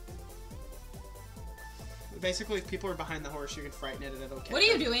 Basically, if people are behind the horse, you can frighten it and it'll catch What are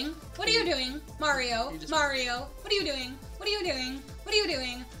you them. doing? What are you doing? Mario. You just- Mario. What are you doing? What are you doing? What are you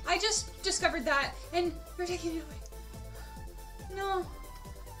doing? I just discovered that, and you're taking it away. No.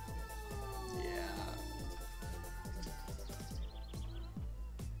 Yeah.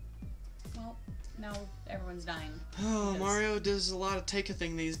 Well, now everyone's dying. Oh, Yes. Mario does a lot of take a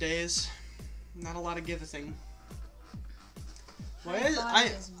thing these days. Not a lot of give a thing. What is,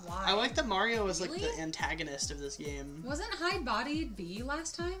 I like that Mario is like Really? the antagonist of this game. Wasn't Hide Body B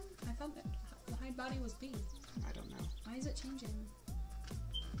last time? I thought that Hide Body was B. I don't know. Why is it changing?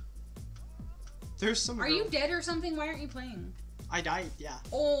 There's some. Are you dead or something? Why aren't you playing? I died. Yeah.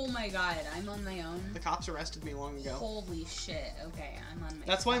 Oh my god, I'm on my own. The cops arrested me long ago. Holy shit. Okay, I'm on my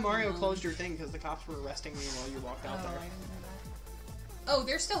That's why fucking Mario own. closed your thing, because the cops were arresting me while you walked Oh, out I there. didn't know that. Oh,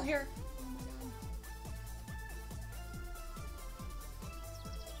 they're still here. Oh my god.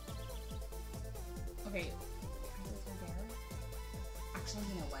 Okay. Can I go through there? Actually,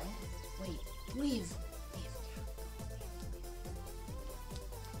 you know what? Wait. Leave. Leave.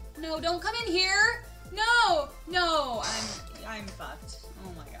 No, don't come in here. No, no, I'm fucked. Oh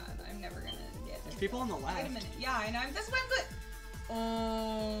my god, I'm never gonna get There's it. people on the Wait a left. minute. Yeah, I know. That's why I'm good.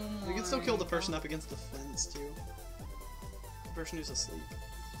 Oh my You can still kill the person god. up against the fence too. The person who's asleep.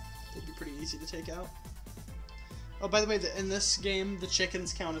 They'd be pretty easy to take out. Oh, by the way, in this game, the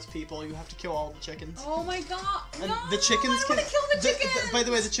chickens count as people. You have to kill all the chickens. Oh my god. And No, the chickens I can. want to kill the chickens. By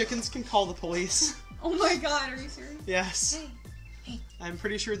the way, the chickens can call the police. Oh my god, are you serious? Yes. Hey, hey. I'm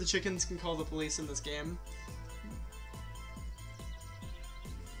pretty sure the chickens can call the police in this game.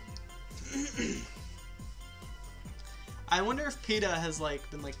 I wonder if PETA has like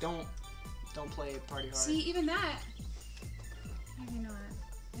been like, don't play party hard. See, even that. Maybe not.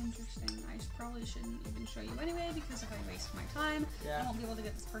 Interesting. I probably shouldn't even show you anyway, because if I waste my time, Yeah. I won't be able to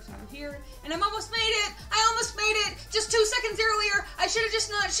get this person over here. And I'm almost made it! I almost made it! Just 2 seconds earlier! I should have just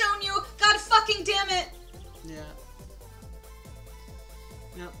not shown you! God fucking damn it! Yeah.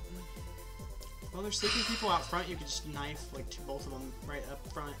 Yep. Well, there's sleeping people out front. You could just knife like both of them right up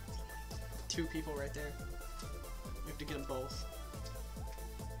front. 2 people right there. You have to get them both.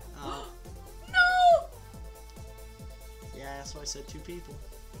 No! Yeah, that's why I said 2 people.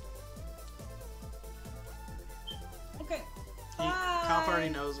 Okay. Cop already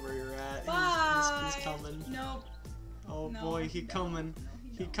knows where you're at. Bye. He's coming. Nope. Oh No, boy, he he don't. coming. No,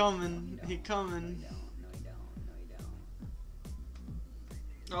 He don't. coming. No, He don't. coming. No, he don't. No, he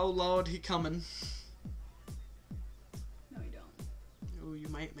don't. Oh lord, he coming. No, he don't. Ooh, you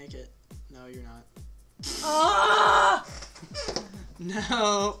might make it. No, you're not. Ah!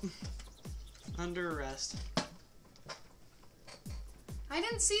 No. Under arrest. I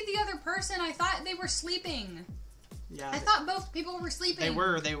didn't see the other person. I thought they were sleeping. Yeah. I thought both people were sleeping. They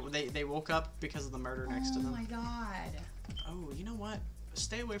were. They woke up because of the murder next to Oh them. my god. Oh, you know what?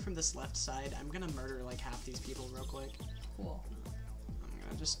 Stay away from this left side. I'm gonna murder like half these people real quick. Cool.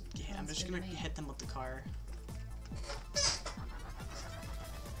 I'm just Sounds good gonna to me. hit them with the car.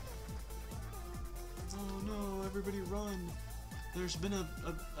 Oh no! Everybody run! There's been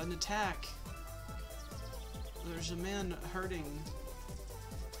an attack. There's a man hurting.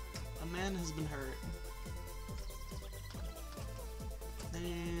 A man has been hurt.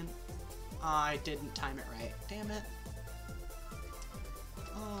 And I didn't time it right. Damn it.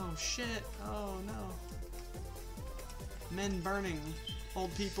 Oh shit. Oh no. Men burning.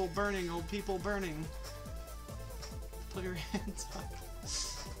 Old people burning. Old people burning. Put your hands up.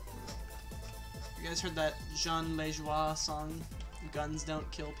 You guys heard that Jean Lejoie song? Guns don't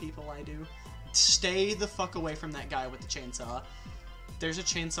kill people, I do. Stay the fuck away from that guy with the chainsaw. There's a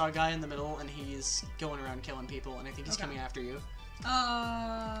chainsaw guy in the middle, and he's going around killing people, and I think he's Okay. coming after you.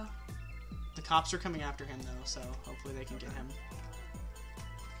 The cops are coming after him, though, so hopefully they can get him.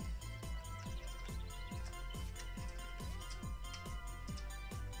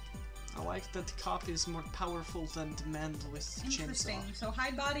 I like that the cop is more powerful than the man with the Interesting. chainsaw. So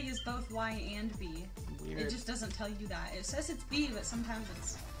hide body is both Y and B. Weird. It just doesn't tell you that. It says it's B, but sometimes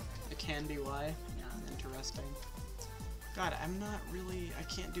it's It can be Y. yeah. Interesting. God, I'm not really... I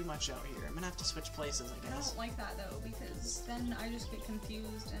can't do much out here. I'm gonna have to switch places, I I guess. don't like that though, because then I just get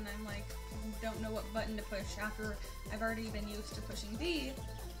confused and I'm like, don't know what button to push after I've already been used to pushing B.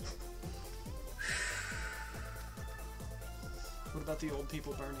 What about the old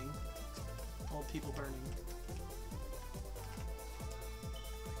people burning? Old people burning.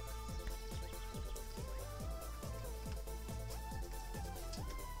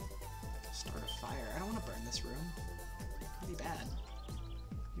 Start a fire. I don't want to burn this room. That'd be bad.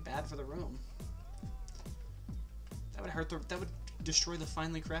 Be bad for the room. That would hurt the. That would destroy the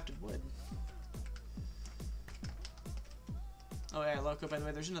finely crafted wood. Oh yeah, Loco. By the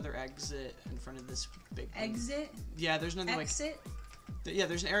way, there's another exit in front of this big thing. Exit? Yeah, there's another like. Exit? Yeah,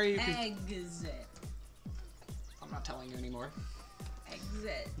 there's an area you can. Exit. I'm not telling you anymore.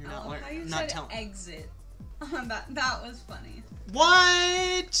 Exit. You're not Oh, lear- how you not said telling- exit. that was funny.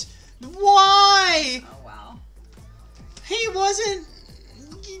 What? Why? Oh wow. He wasn't.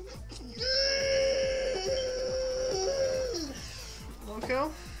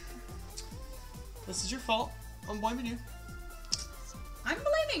 Loco, this is your fault. I'm blaming you. I'm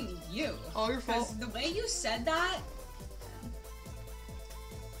blaming you. All your fault. Because the way you said that,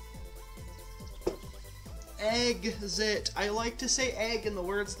 Exit. I like to say egg in the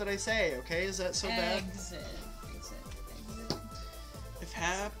words that I say, okay? Is that so bad? exit. Exit. If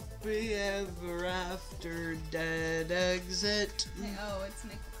happy ever after dead exit. Hey, oh, it's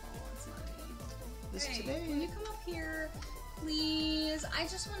Nicole. It's not me. This Hey, today. can you come up here, please? I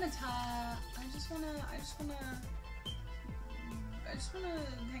just want to talk. I just want to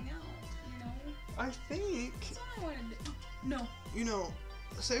hang out. You know. I think, That's all I want to do. No. you know,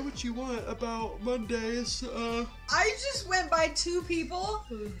 say what you want about Mondays. I just went by 2 people,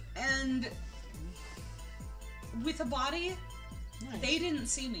 and with a body, Nice. they didn't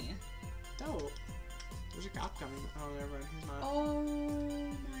see me. Dope. There's a cop coming. Oh, never mind. He's not. Oh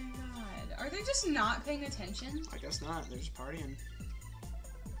my god. Are they just not paying attention? I guess not. They're just partying.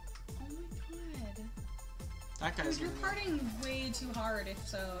 Oh my god. That guy's You're gonna- partying way too hard if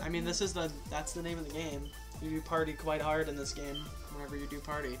so. I mean, that's the name of the game. You do party quite hard in this game. Whenever you do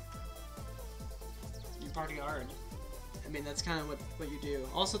party, you party hard. I mean, that's kind of what you do.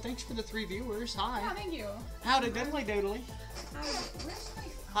 Also, thanks for the 3 viewers. Hi. Yeah, thank you. Howdy diddly doodly. Where's my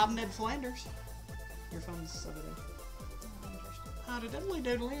I'm Ned Flanders. Your phone's over there. Howdy diddly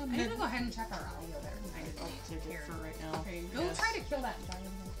doodly. I'm I need Ned. to go ahead and check our audio there. I'll take it for right now. Okay, go Yes. try to kill that guy.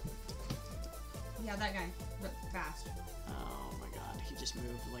 Yeah, that guy. But fast. Oh my god, he just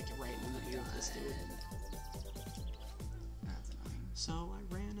moved like right in the view of this dude. That's annoying. So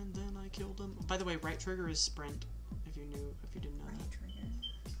I ran and then I killed him. By the way, right trigger is sprint. If you didn't know that.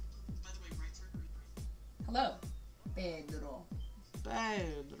 By the way, right trigger is sprint. Hello. Pedro.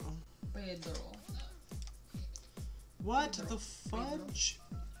 Pedro. Pedro. What Pedro. the fudge?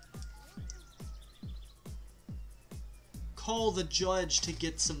 Call the judge to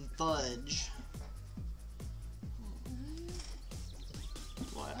get some fudge.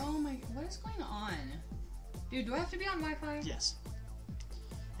 What? Oh my, what is going on? Dude, do I have to be on Wi-Fi? Yes.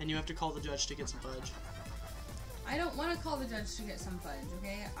 And you have to call the judge to get some fudge. I don't want to call the judge to get some fudge,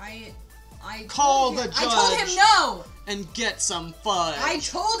 okay? I Call told the him, I told him judge. no! And get some fudge. I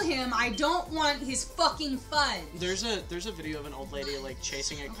told him I don't want his fucking fudge. There's a video of an old lady like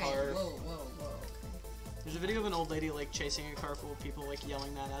chasing a Okay, car. whoa. There's a video of an old lady like chasing a car full of people like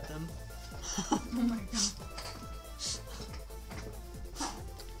yelling that at them. Oh my god.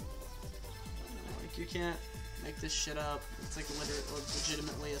 Like you can't make this shit up. It's like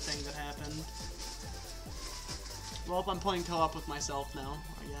legitimately a thing that happened. Well, I'm playing co-op with myself now,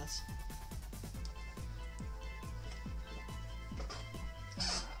 I guess.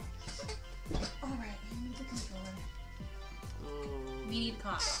 Alright, you need the controller. Oh. We need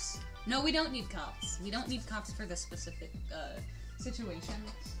cops. No, we don't need cops. We don't need cops for this specific situation.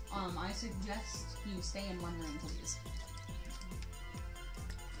 I suggest you stay in one room, please.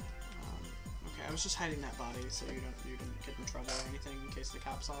 Okay, I was just hiding that body so you didn't get in trouble or anything in case the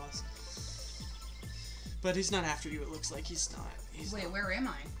cops saw us. But he's not after you. It looks like he's not. Wait, not. where am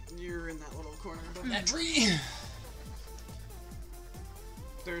I? You're in that little corner above that tree.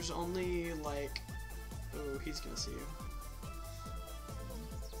 There's only like, oh, he's gonna see you.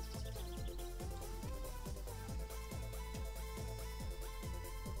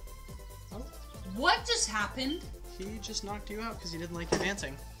 Oh, What just happened? he just knocked you out because he didn't like you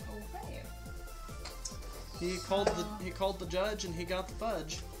dancing. Okay. He called the judge and he got the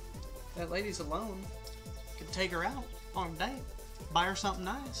fudge. That lady's alone. Could take her out on a date, buy her something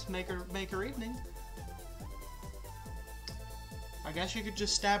nice, make her evening. I guess you could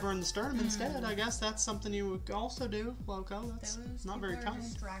just stab her in the sternum instead. I guess that's something you would also do, Loco. That's Those not very people are kind.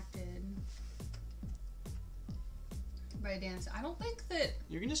 distracted by dance. I don't think that.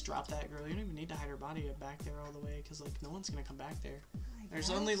 You can just drop that girl. You don't even need to hide her body back there all the way because like no one's gonna come back there. There's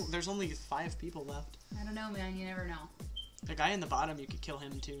only 5 people left. I don't know, man. You never know. The guy in the bottom, you could kill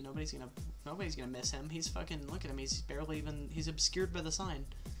him too. Nobody's gonna miss him. He's fucking, look at him. He's barely even. He's obscured by the sign.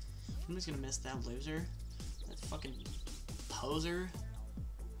 Nobody's gonna miss that loser. That fucking poser.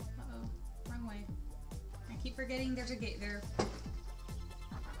 Uh-oh. Wrong way. I keep forgetting there's a gate there.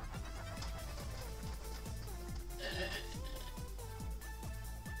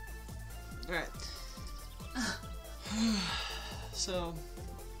 Alright. So,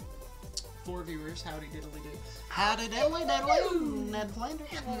 4 viewers. Howdy diddly do. Howdy diddly diddly. Ned Flanders.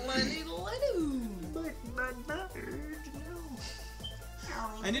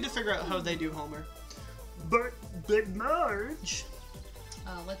 I need to figure out how they do Homer. But Big Marge.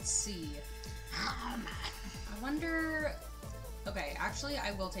 Let's see. I wonder. Okay, actually,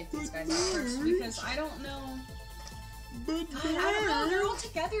 I will take these guys out first because I don't know. But I don't know. They're all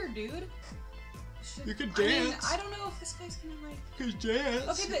together, dude. You could I mean, dance. I don't know if this guy's gonna like. Could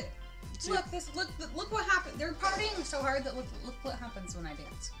dance. Okay, but look what happened. They're partying so hard that look what happens when I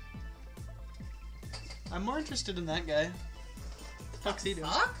dance. I'm more interested in that guy. What the fuck's he doing?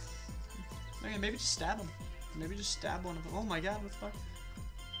 Fuck. Okay, maybe just stab him. Maybe just stab one of them. Oh my god, what the fuck?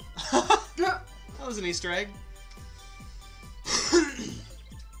 That was an Easter egg.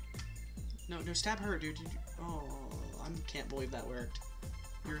 No, stab her, dude. Oh, I can't believe that worked.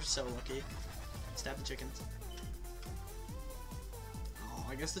 You're so lucky. Stab the chickens. Oh,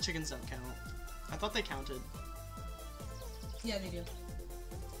 I guess the chickens don't count. I thought they counted. Yeah, they do.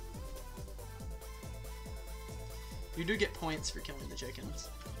 You do get points for killing the chickens.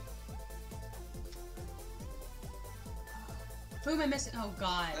 Who am I missing? Oh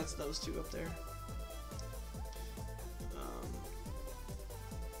god. That's those two up there.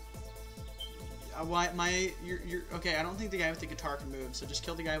 You're okay. I don't think the guy with the guitar can move, so just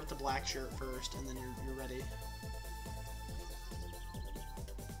kill the guy with the black shirt first, and then you're ready.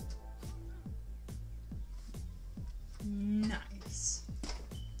 Nice.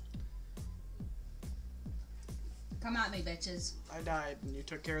 Come at me, bitches. I died, and you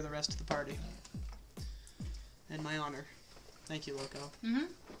took care of the rest of the party. In my honor. Thank you, Loco. Mm-hmm.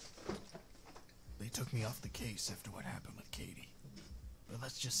 They took me off the case after what happened with Katie. But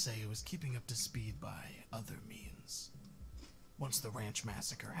let's just say it was keeping up to speed by other means. Once the ranch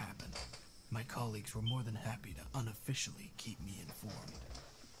massacre happened, my colleagues were more than happy to unofficially keep me informed.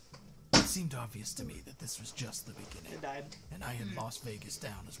 It seemed obvious to me that this was just the beginning. It died. And I had Las Vegas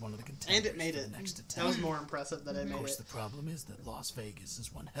down as one of the contenders And it made for it. the next attack. That was more impressive that I Of made course, it. the problem is that Las Vegas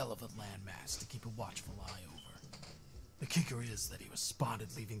is one hell of a landmass to keep a watchful eye over. The kicker is that he was spotted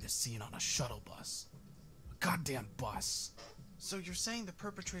leaving the scene on a shuttle bus. A goddamn bus. So you're saying the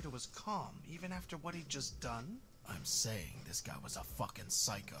perpetrator was calm, even after what he'd just done? I'm saying this guy was a fucking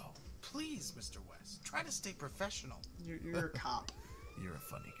psycho. Please, Mr. West, try to stay professional. You're a cop. You're a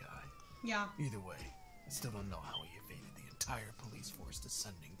funny guy. Yeah. Either way, I still don't know how he evaded the entire police force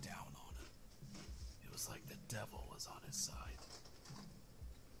descending down on him. It was like the devil was on his side.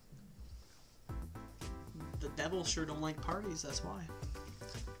 The devil sure don't like parties, that's why.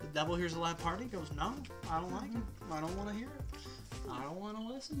 The devil hears a loud party, goes, no, I don't like it. I don't want to hear it. I don't want to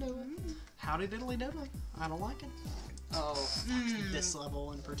listen to it. Howdy diddly diddly. I don't like it. Oh, fuck, this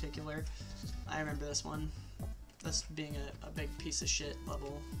level in particular. I remember this one. This being a big piece of shit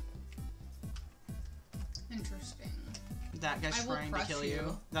level. Interesting. That guy's I will trying to crush kill you.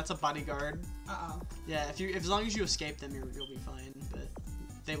 you. That's a bodyguard. Uh-oh. Yeah, as long as you escape them, you'll be fine. But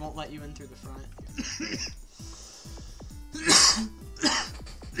they won't let you in through the front.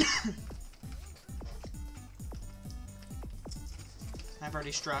 I've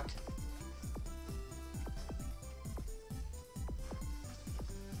already struck.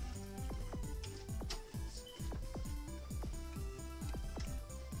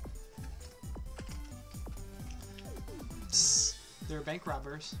 Psst, they're bank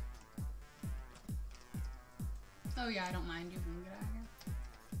robbers. Oh yeah, I don't mind. You can get out of here.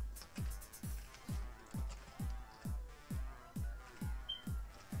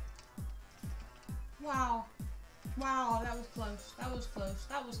 Wow. Wow, that was close. That was close.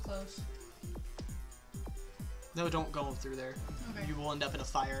 That was close. No, don't go through there. Okay. You will end up in a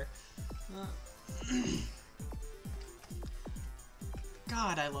fire.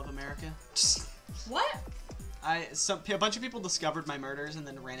 God, I love America. What? A bunch of people discovered my murders and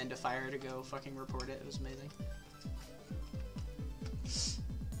then ran into fire to go fucking report it. It was amazing.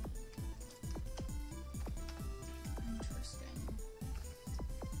 Interesting.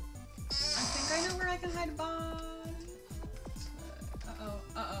 I think I know where I can hide a body. Uh-oh,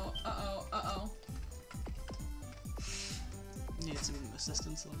 uh-oh, uh-oh, uh-oh. Need some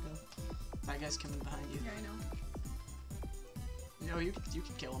assistance, Loco. That guy's coming behind you. Yeah, I know. Yo, you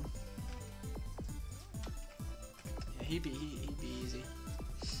could kill him. Yeah, he'd be easy.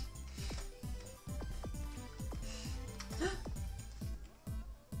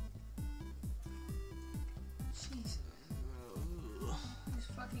 Jeez. I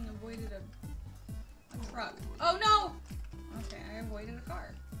just fucking avoided a truck. Oh no! Okay, I avoided a car.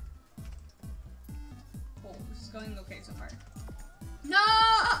 Cool, this is going okay so far. No!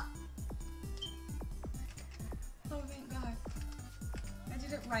 Oh, thank God. I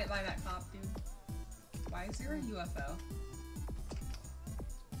did it right by that cop, dude. Why is there a UFO?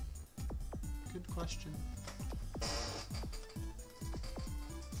 Good question.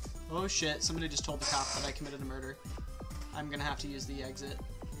 Oh shit, somebody just told the cop that I committed a murder. I'm gonna have to use the exit.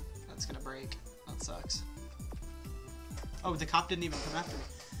 That's gonna break. That sucks. Oh, the cop didn't even come after me.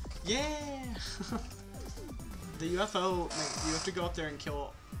 Yeah! The UFO, like, you have to go up there and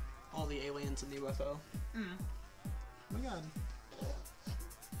kill all the aliens in the UFO. Mm. Oh my god.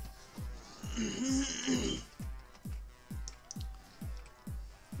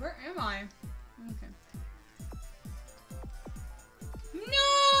 Where am I? Okay.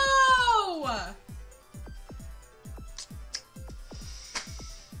 No!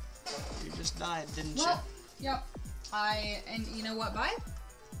 You just died, didn't Well, yep. And you know what, bye? you?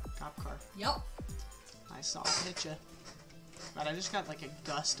 Cop car. Yep. I saw it hit you. But I just got like a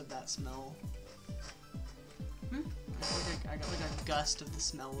gust of that smell. Hmm? I got like a gust of the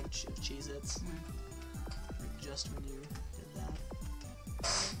smell of Cheez-Its. Just when you did that.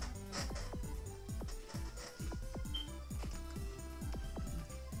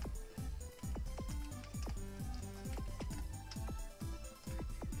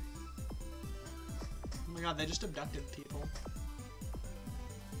 my god, they just abducted people.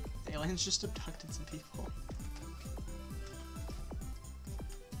 The aliens just abducted some people.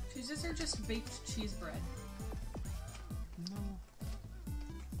 Cheeses are just baked cheese bread. No.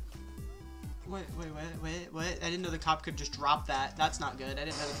 Wait. I didn't know the cop could just drop that. That's not good. I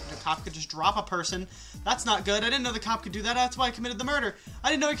didn't know the cop could just drop a person. That's not good. I didn't know the cop could do that. That's why I committed the murder. I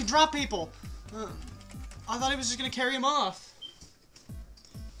didn't know he could drop people. I thought he was just gonna carry him off.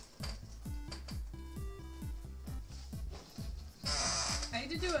 I had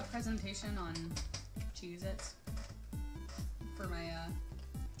to do a presentation on Cheez-Its for my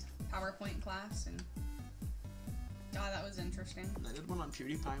PowerPoint class, and God, that was interesting. I did one on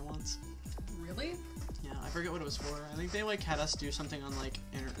PewDiePie once. Really? Yeah, I forget what it was for. I think they like had us do something on like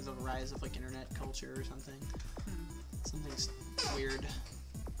the rise of like internet culture or something. Something's weird.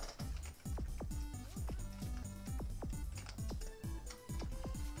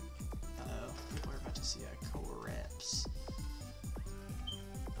 Uh-oh, people are about to see a corpse.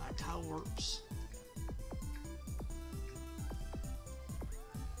 A corpse.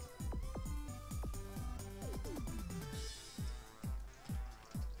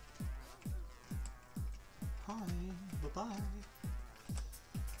 Hi, bye-bye.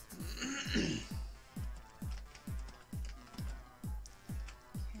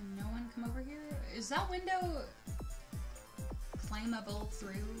 Can no one come over here? Is that window climbable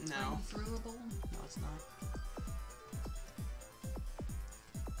through? No. Throughable? No, it's not.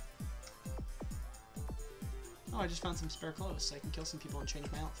 Oh, I just found some spare clothes, so I can kill some people and change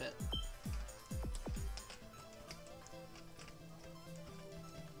my outfit.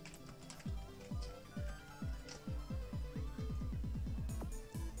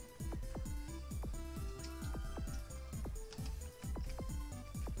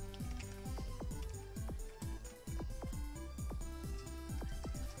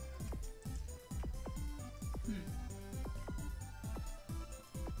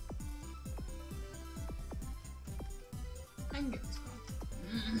 I can get this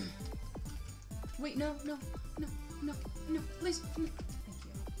one. Wait, no, please. Thank you.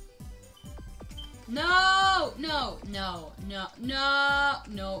 No,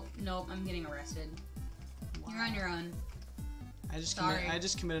 I'm getting arrested. Wow. You're on your own. I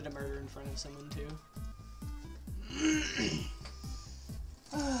just committed a murder in front of someone too.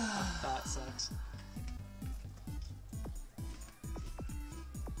 That sucks.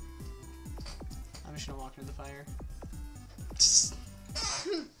 I'm just gonna walk into the fire.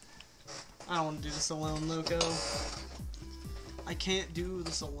 I don't want to do this alone, Loco. I can't do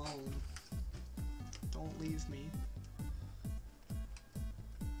this alone. Don't leave me.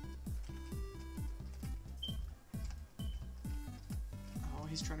 Oh,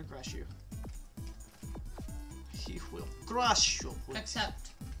 he's trying to crush you. He will crush you. Except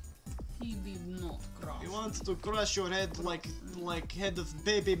he did not cross. He wants to crush your head like head of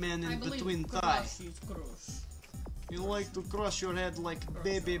baby man in between thighs. You like to crush your head like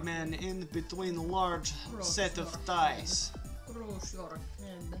baby man in between large set of thighs. Crush your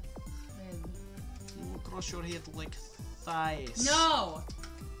head. You will crush your head like thighs. No!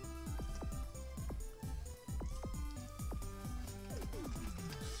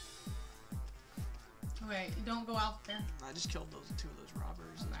 Okay, don't go out there. I just killed two of those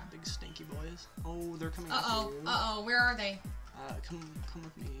robbers, those big stinky boys. Oh, they're coming after Uh-oh, you. uh-oh, where are they? Come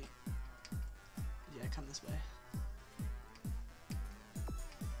with me. Yeah, come this way.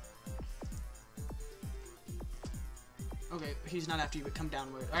 Okay, he's not after you, but come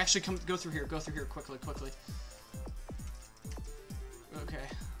downward. Actually, go through here, quickly. Okay,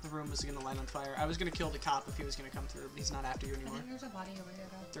 the room is gonna light on fire. I was gonna kill the cop if he was gonna come through, but he's not after you I anymore. think there's a body over here,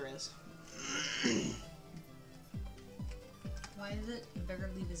 though. There is. Why is it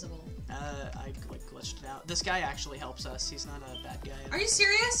barely visible? I like glitched it out. This guy actually helps us. He's not a bad guy. Are you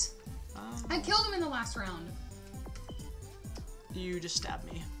serious? I Um, killed him in the last round. You just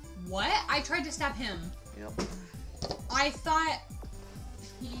stabbed me. What? I tried to stab him. Yep. I thought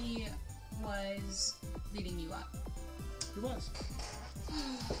he was beating you up. He was.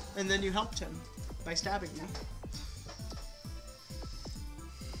 And then you helped him by stabbing me.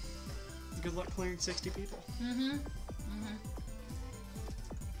 Good luck clearing 60 people. Mm-hmm.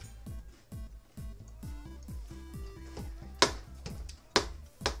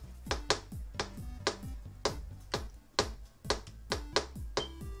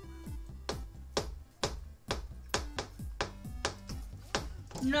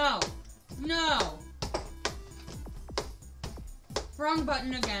 No! Wrong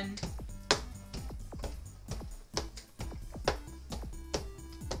button again.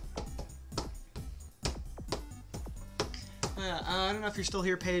 Yeah, I don't know if you're still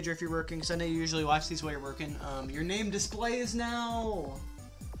here, Paige, or if you're working, because I know you usually watch these while you're working. Your name displays now.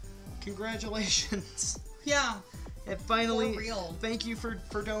 Congratulations. Yeah. It finally. For real. Thank you for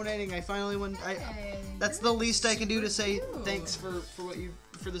donating. I finally went. Hey, That's you're the least I can do to say cute. thanks for what you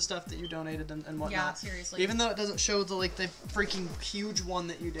for the stuff that you donated and whatnot. Yeah, seriously. Even though it doesn't show the freaking huge one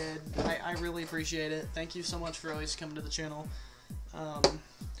that you did, I really appreciate it. Thank you so much for always coming to the channel.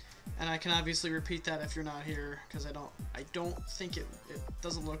 And I can obviously repeat that if you're not here, because I don't think it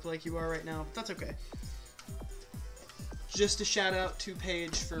doesn't look like you are right now, but that's okay. Just a shout out to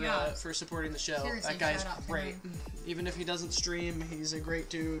Paige for supporting the show. Seriously, that guy's shout out to great. him. Even if he doesn't stream, he's a great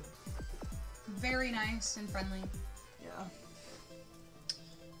dude. Very nice and friendly. Yeah.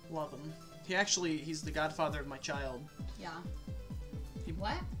 Love him. He's the godfather of my child. Yeah. He,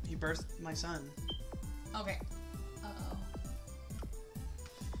 What? He birthed my son. Okay. Uh-oh.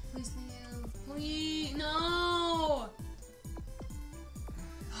 Please live. Please. No!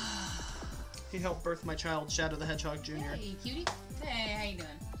 He helped birth my child, Shadow the Hedgehog Jr. Hey, cutie. Hey, how you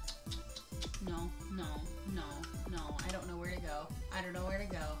doing? No, no, no, no. I don't know where to go. I don't know where to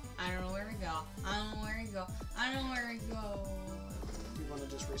go. I don't know where to go. I don't know where to go. I don't know where to go. Do you want to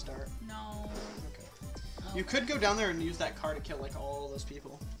just restart? No. Okay. Oh. You could go down there and use that car to kill, like, all those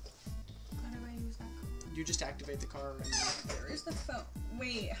people. How do I use that card? You just activate the car and... Where is the phone?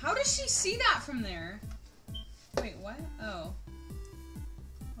 Wait, how does she see that from there? Wait, what? Oh.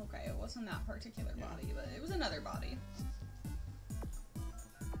 Okay, it wasn't that particular body, but it was another body.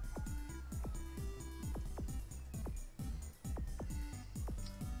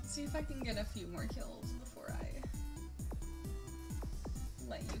 Let's see if I can get a few more kills before I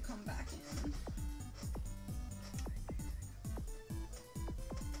let you come back in.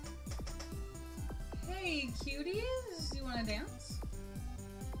 Hey, cuties! You wanna dance?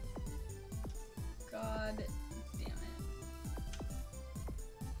 God damn it.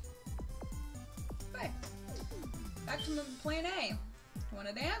 Okay. Back to plan A. You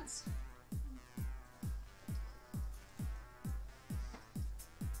wanna dance?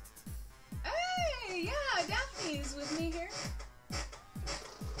 Hey, yeah, Daphne's with me here.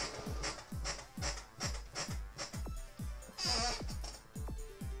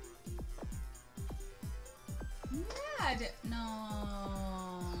 Yeah, no.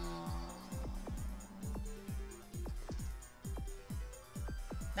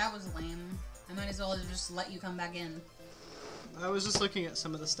 That was lame. I might as well just let you come back in. I was just looking at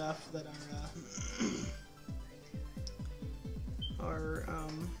some of the stuff that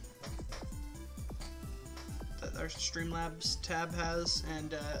that our Streamlabs tab has,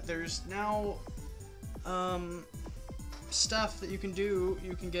 and there's now stuff that you can do.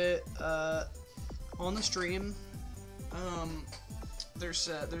 You can get on the stream. There's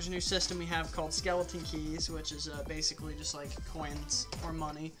a new system we have called Skeleton Keys, which is basically just like coins or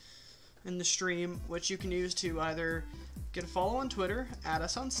money in the stream, which you can use to either get a follow on Twitter, add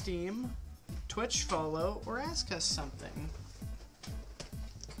us on Steam, Twitch follow, or ask us something.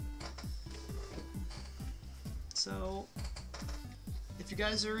 So, if you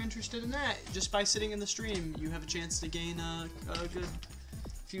guys are interested in that, just by sitting in the stream, you have a chance to gain a good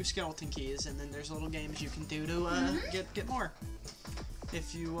few skeleton keys, and then there's little games you can do to get more.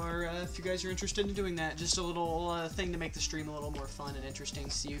 If you guys are interested in doing that, just a little thing to make the stream a little more fun and interesting.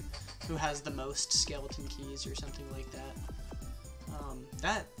 See who has the most skeleton keys or something like that.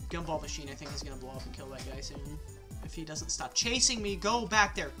 That gumball machine, I think, is gonna blow up and kill that guy soon. If he doesn't stop chasing me, go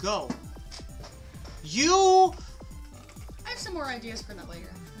back there, go. You. I have some more ideas for that later.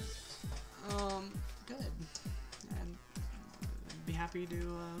 Good. And I'd be happy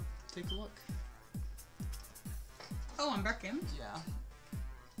to take a look. Oh, I'm back in. Yeah.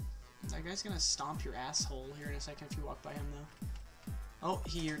 That guy's gonna stomp your asshole here in a second if you walk by him, though. Oh,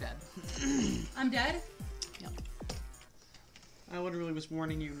 you're dead. I'm dead? Yep. I literally was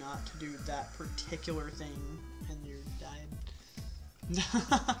warning you not to do that particular thing, and you died.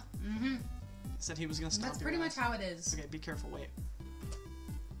 Mm-hmm. Said he was gonna stomp That's your pretty ass. much how it is. Okay, be careful, wait.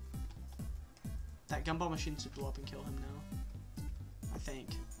 That gumball machine should blow up and kill him now. I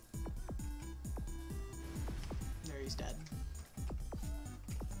think. There, he's dead.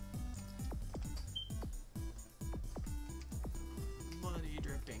 Bloody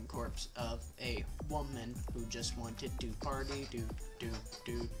dripping corpse of a woman who just wanted to party. Do.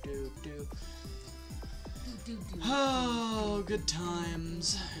 Oh, good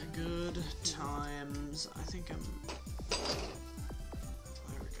times. Good times. I think I'm...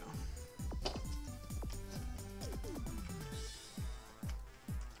 There we go.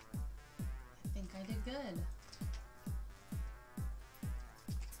 I think I did good.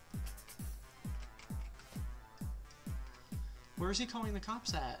 Where's he calling the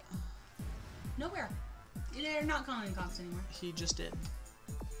cops at? Nowhere. They're not calling the cops anymore. He just did.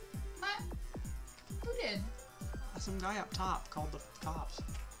 What? Who did? Some guy up top called the cops.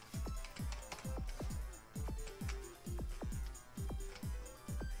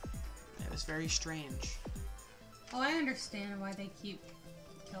 It was very strange. Oh, I understand why they keep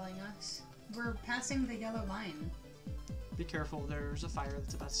killing us. We're passing the yellow line. Be careful, there's a fire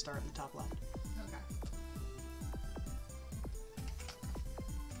that's about to start in the top left. Okay.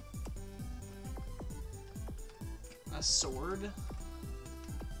 A sword?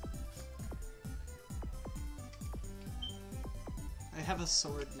 I have a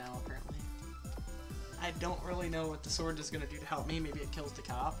sword now, apparently. I don't really know what the sword is going to do to help me. Maybe it kills the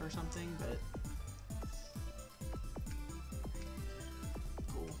cop or something, but...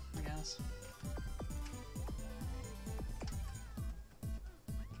 cool, I guess.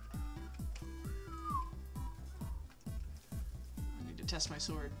 I need to test my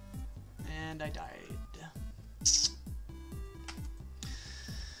sword. And I died.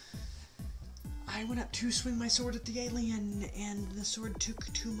 I went up to swing my sword at the alien, and the sword took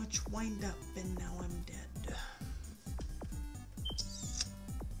too much wind up, and now I'm dead.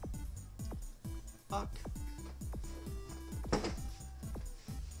 Fuck.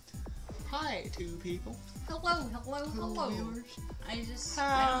 Hi, two people. Hello, hello, hello. Viewers.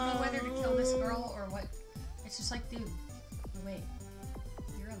 I don't know whether to kill this girl or what. It's just like, dude, wait.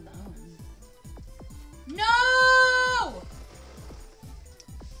 You're alone. No!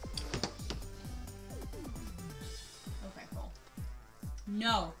 Okay, cool.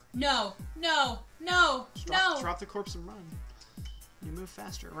 No, no, no, no, no! Drop the corpse and run. You move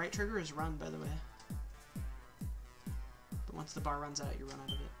faster. Right trigger is run, by the way. But once the bar runs out, you run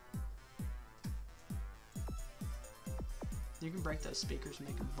out of it. You can break those speakers and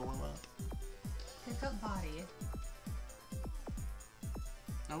make them blow up. Pick up body.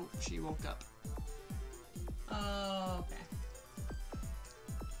 Oh, she woke up. Oh, okay.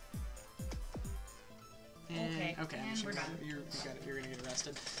 And, Okay, okay, and we're done. You're gonna get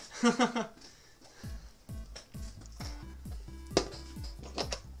arrested.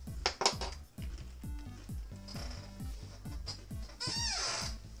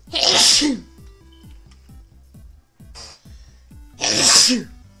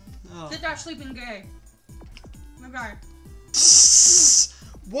 Oh. Sit that sleeping gay. Okay.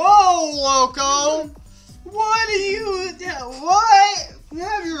 Whoa, Loco! What are you? What?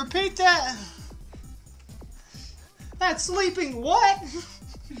 Have you repeat that? That sleeping what?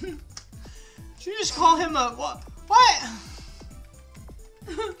 Did you just call him a what? What?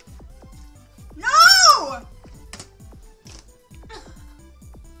 No!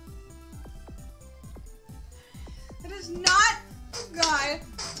 That is not the guy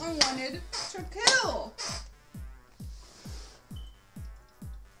I wanted to kill.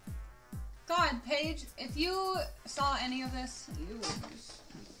 God, Paige, if you saw any of this, you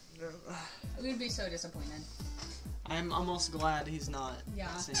would be so disappointed. I'm almost glad he's not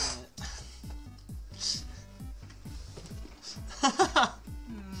seeing it. I'm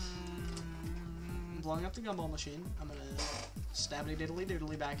blowing up the gumball machine. I'm gonna stabby diddly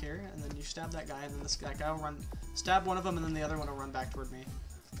doodly back here, and then you stab that guy, and then that guy will run. Stab one of them, and then the other one will run back toward me.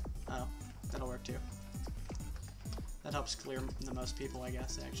 Oh, that'll work too. That helps clear the most people, I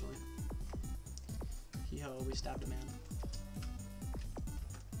guess, actually. Hee-ho, we stabbed a man.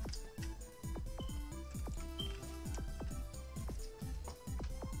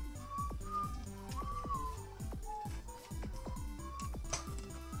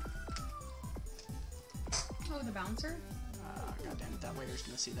 Oh, the bouncer? God damn it, that waiter's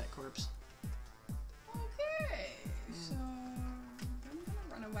gonna see that corpse. Okay, so I'm gonna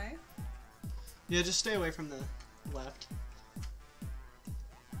run away. Yeah, just stay away from the left.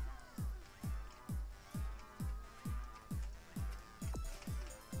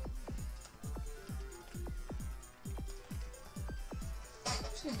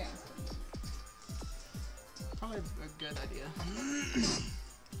 Just advance. Probably a good idea.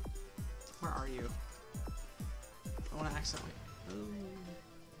 Where are you? I want to accidentally.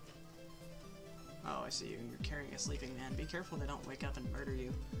 Oh, I see you. You're carrying a sleeping man. Be careful they don't wake up and murder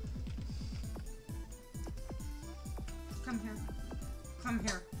you. Come here. Come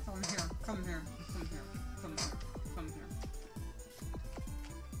here. Come here. Come here. Come here. Come here. Come here.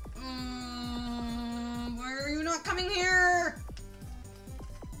 Why are you not coming here?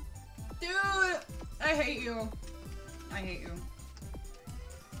 Dude! I hate you. I hate you.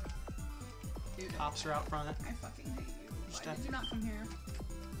 Dude, Cops are out front. I fucking hate you. Just Why have- did you not come here?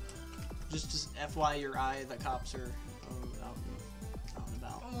 Just FY your eye, the cops are out and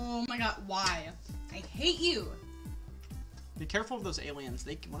about. Oh my god, why? I hate you. Be careful of those aliens.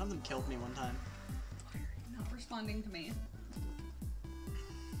 One of them killed me one time. Not responding to me.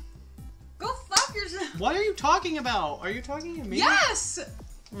 Go fuck yourself. What are you talking about? Are you talking to me? Yes.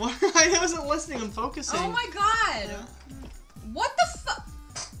 What? I wasn't listening. I'm focusing. Oh my god. Yeah. What the fuck?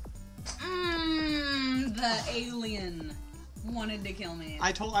 The alien wanted to kill me.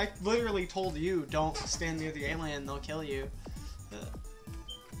 I literally told you, don't stand near the alien. They'll kill you.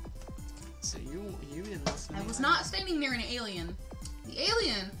 So you didn't listen. I was not standing near an alien. The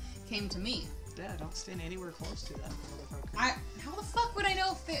alien came to me. Yeah, don't stand anywhere close to that motherfucker. How the fuck would I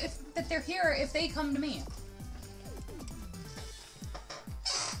know that they're here if they come to me?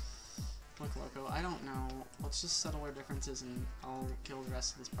 Look, Loco, I don't know. Let's just settle our differences and I'll kill the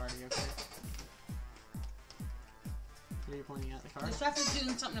rest of this party, okay? What are you pointing at? The car? The stuff is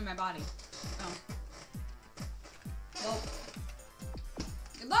doing something to my body. Oh. Well.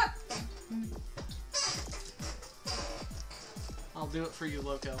 Good luck! I'll do it for you,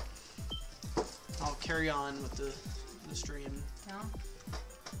 Loco. I'll carry on with the stream. No?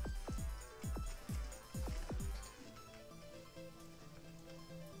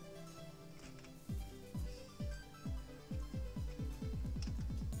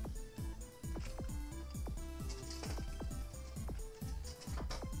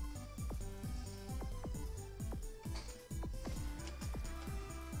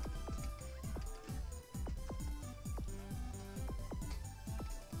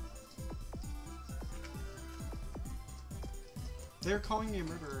 They're calling me a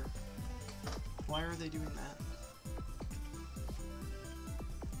murderer. Why are they doing that?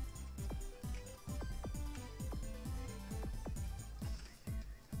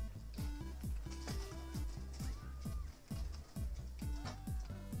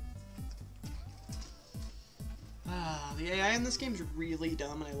 The AI in this game is really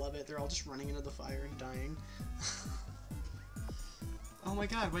dumb and I love it. They're all just running into the fire and dying. Oh my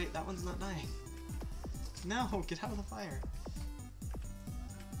god, wait, that one's not dying. No, get out of the fire.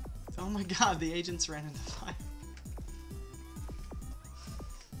 Oh my god, the agents ran into the fire.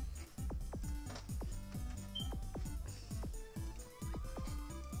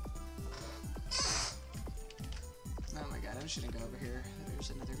 Oh my god, I shouldn't go over here.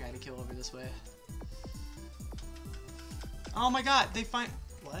 There's another guy to kill over this way. Oh my god, they find...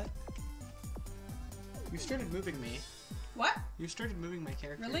 What? You started moving me. What? You started moving my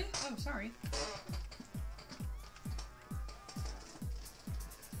character. Really? Oh, sorry.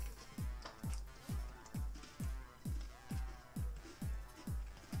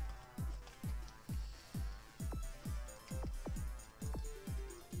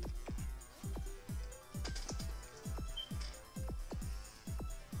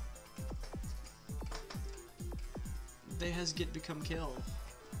 They has become kill.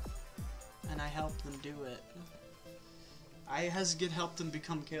 And I helped them do it. I has helped them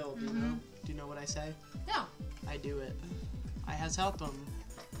become kill. Do you know? Do you know what I say? Yeah. I do it. I has helped them.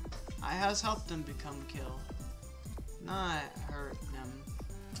 I has helped them become kill. Not hurt them.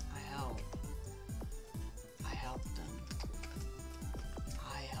 I help. I helped them.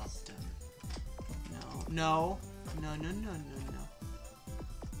 I helped them. No. No. No, no, no, no, no.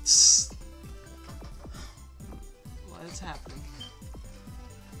 Tss. What is happening?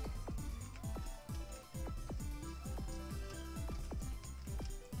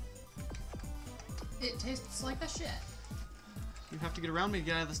 It tastes like the shit. You have to get around me to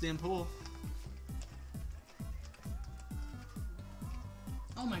get out of this damn pool.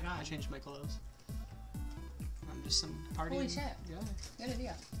 Oh my I god. changed my clothes. I'm just some partying. Holy shit. Yeah. Good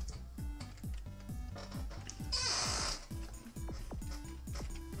idea.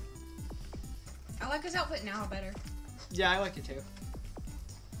 I like his outfit now better. Yeah, I like it too.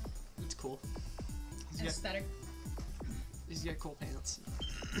 It's cool. Aesthetic. He's got cool pants.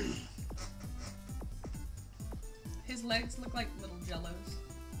 His legs look like little jellos.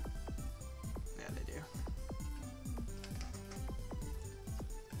 Yeah, they do.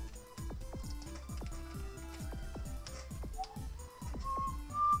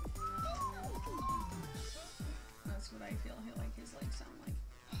 That's what I feel like his legs sound like.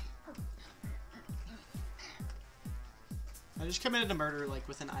 I just committed a murder like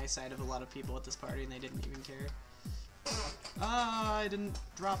within eyesight of a lot of people at this party and they didn't even care. I didn't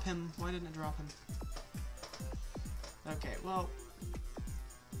drop him. Why didn't I drop him? Okay, well...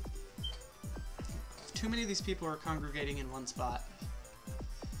 Too many of these people are congregating in one spot.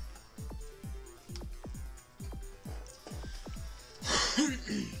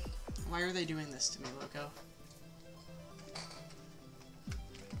 Why are they doing this to me, Loco?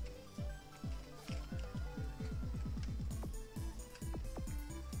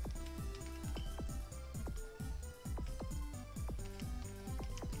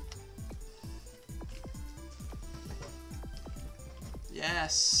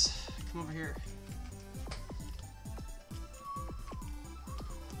 Yes. Come over here.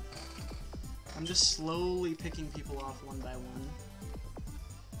 I'm just slowly picking people off one by one.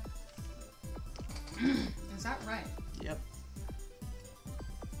 Is that right? Yep.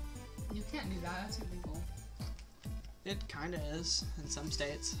 You can't do that. That's illegal. It kinda is in some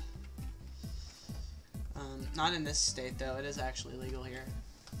states. Not in this state though. It is actually legal here.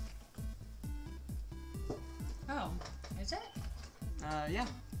 Oh, is it? Yeah.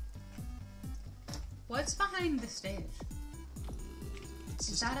 What's behind the stage? It's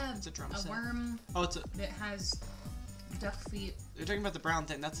Is just that it's a drum a set. worm Oh, it's a. that has duck feet? You're talking about the brown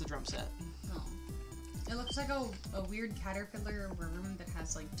thing. That's the drum set. Oh. It looks like a weird caterpillar worm that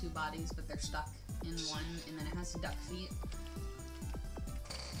has like two bodies, but they're stuck in one, and then it has duck feet.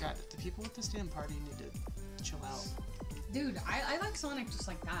 God, the people at this damn party need to chill out. Dude, I like Sonic just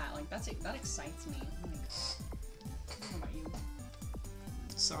like that. Like that excites me. Like, I don't know about you.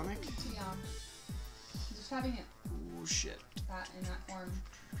 Sonic? Yeah. Just having it Oh shit. that in that form.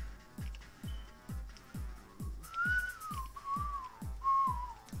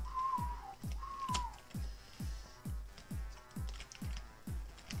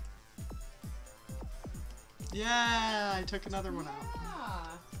 Yeah, I took another one out. Yeah.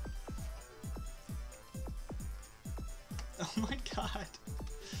 Oh my god.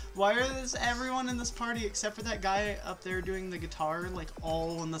 Why is everyone in this party except for that guy up there doing the guitar like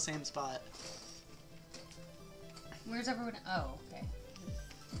all in the same spot? Where's everyone? Oh, okay.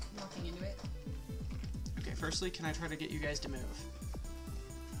 Walking into it. Okay, firstly, can I try to get you guys to move?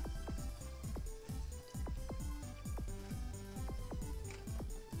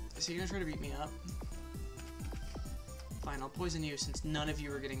 Is he gonna try to beat me up? Fine, I'll poison you since none of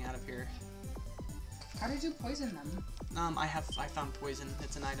you are getting out of here. How did you poison them? I found poison.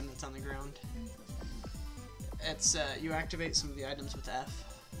 It's an item that's on the ground. It's, you activate some of the items with F.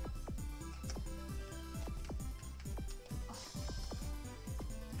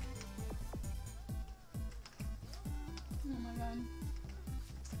 Oh my god.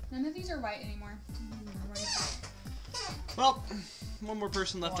 None of these are white anymore. Well, one more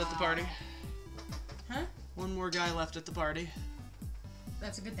person left at the party. Huh? One more guy left at the party.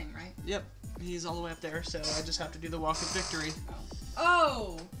 That's a good thing, right? Yep, he's all the way up there, so I just have to do the walk of victory.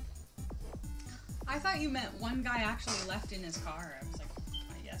 Oh! I thought you meant one guy actually left in his car. I was like,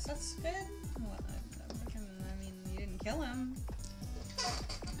 I guess that's good. Well, I mean, you didn't kill him.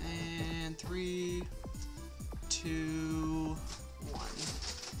 And 3, 2, 1.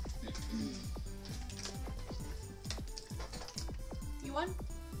 You won?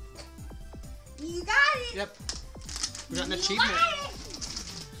 You got it! Yep. We got an achievement.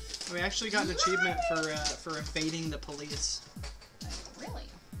 We actually got an achievement for evading the police. Really?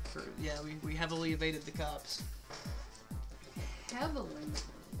 Yeah, we heavily evaded the cops. Heavily.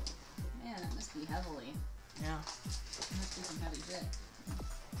 Man, that must be heavily. Yeah. That must be some heavy shit.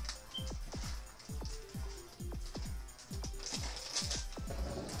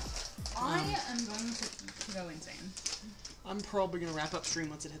 I am going to go insane. I'm probably gonna wrap up stream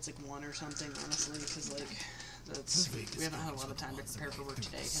once it hits like 1 or something, honestly, because like we haven't had a lot of time to prepare for work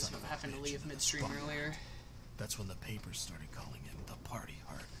today because we happened to leave midstream earlier. That's when the papers started calling him the party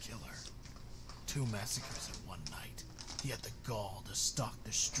hard killer. 2 massacres in one night. He had the gall to stalk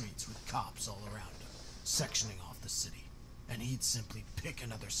the streets with cops all around him, sectioning off the city. And he'd simply pick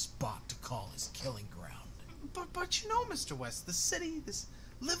another spot to call his killing ground. But you know, Mr. West, the city, this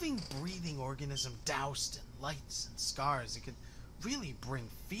living, breathing organism doused in lights and scars, it could really bring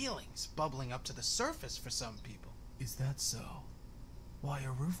feelings bubbling up to the surface for some people. Is that so? Why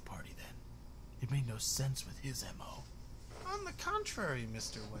a roof party then? It made no sense with his MO. On the contrary,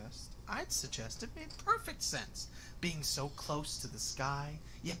 Mr. West, I'd suggest it made perfect sense, being so close to the sky,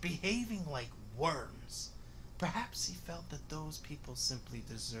 yet behaving like worms. Perhaps he felt that those people simply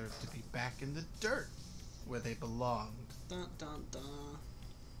deserved to be back in the dirt, where they belonged. Dun dun dun.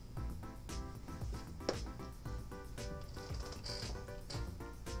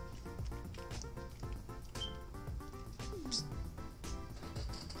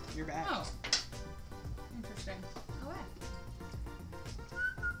 You're back. Oh. Interesting. Oh, wow.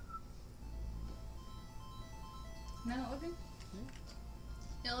 Not looking?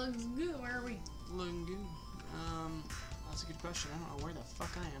 It looks good. Where are we? Looking good. That's a good question. I don't know where the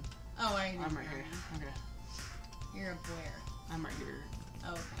fuck I am. Oh, I know. I'm right here. Okay. You're up where? I'm right here.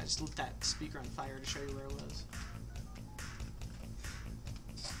 Oh, okay. I just lit that speaker on fire to show you where it was.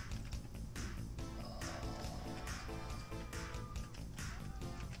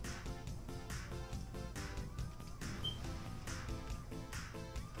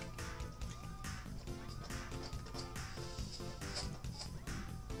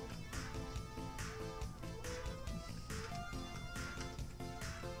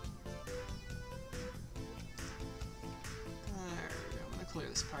 clear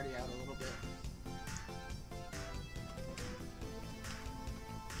this party out a little bit.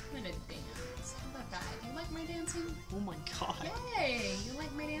 I'm gonna dance. How about that? Do you like my dancing? Oh my god. Yay! You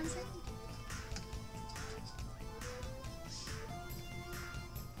like my dancing?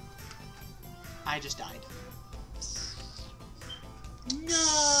 I just died. No!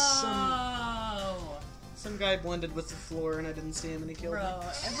 Some guy blended with the floor and I didn't see him and he killed Bro, me.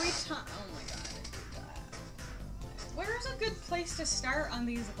 every time. Oh my god, I did that. Where's a good place to start on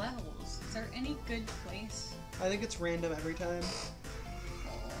these levels? Is there any good place? I think it's random every time.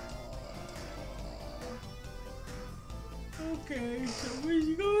 Okay, so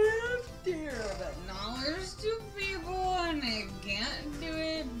we're going up there, but now there's two people and they can't do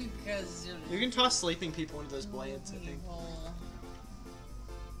it because You can toss sleeping people into those blades, I think. people.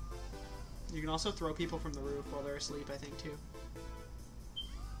 You can also throw people from the roof while they're asleep, I think, too.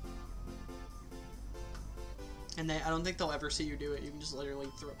 And I don't think they'll ever see you do it. You can just literally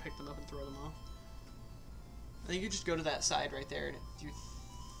pick them up and throw them off. I think you just go to that side right there and you,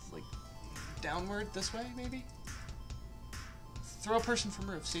 like, downward this way, maybe? Throw a person from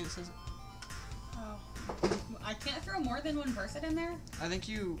roof. See, it says it. Oh. I can't throw more than one person in there? I think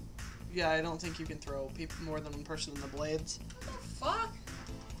you... Yeah, I don't think you can throw more than one person in the blades. What the fuck?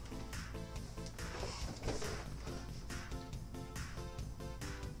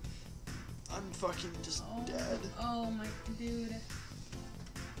 I'm fucking just dead. Oh my dude.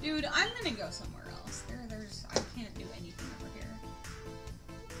 Dude, I'm gonna go somewhere else. I can't do anything over here.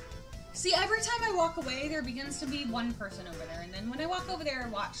 See, every time I walk away, there begins to be one person over there, and then when I walk over there,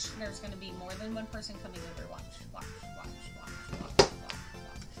 watch, there's gonna be more than one person coming over. Watch, watch, watch, watch, watch, watch, watch, watch.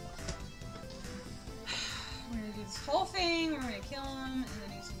 We're gonna do this whole thing, we're gonna kill him, and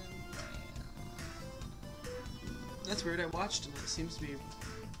then he's gonna... That's weird. I watched and it seems to be...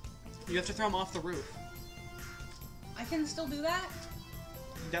 You have to throw them off the roof. I can still do that?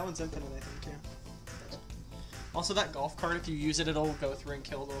 That one's infinite, I think, yeah. Also, that golf cart, if you use it, it'll go through and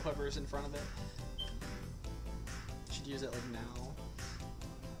kill whoever's in front of it. You should use it, like, now.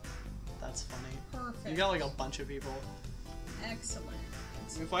 That's funny. Perfect. You got, like, a bunch of people. Excellent.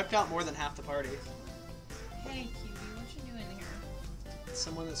 We've wiped out more than half the party. Hey, cutie, what you doing here?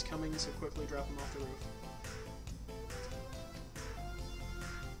 Someone is coming, so quickly drop them off the roof.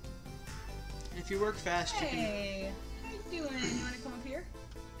 If you work fast, you can... Hey, how you doing? You want to come up here?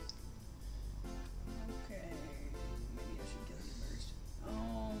 Okay, maybe I should kill you first.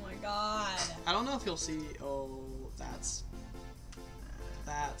 Oh my god. I don't know if you'll see... Oh, that's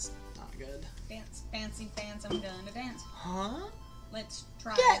not good. Dance, fancy pants, I'm gonna dance. Huh? Let's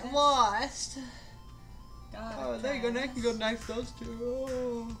try Get this. lost! Gotta Oh, there you go. Now I can go knife those two.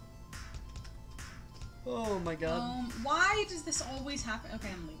 Oh. Oh my god. Why does this always happen? Okay,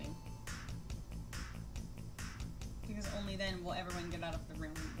 I'm leaving. Because only then will everyone get out of the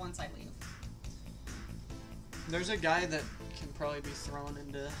room once I leave. There's a guy that can probably be thrown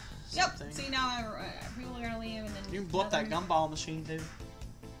into Yep. something. See, now people are gonna leave, and then You can blow up that gumball machine, dude.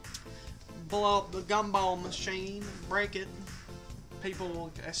 Blow up the gumball machine, break it. People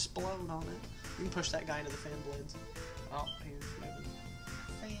will explode on it. You can push that guy into the fan blades. Oh, he's moving.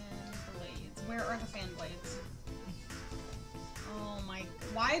 Fan blades. Where are the fan blades? Oh my!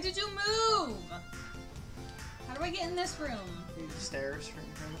 Why did you move? How do I get in this room? He's stairs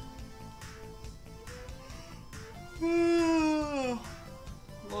from it.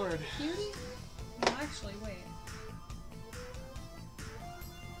 Lord. Cutie? No, actually, wait.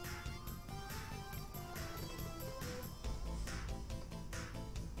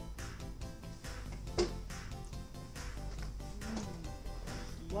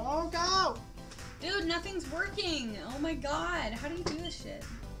 Log out! Dude, nothing's working! Oh my god, how do you do this shit?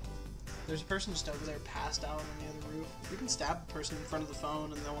 There's a person just over there passed out on the other roof. You can stab the person in front of the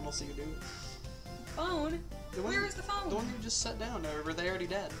phone and no one will see you do it. Phone? The one- Where is the phone? The one you just set down, or were they already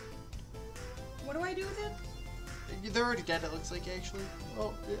dead? What do I do with it? They're already dead, it looks like, actually.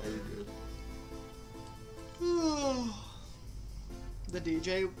 Oh, yeah, you're good. The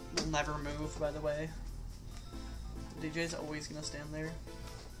DJ will never move, by the way. The DJ's always gonna stand there.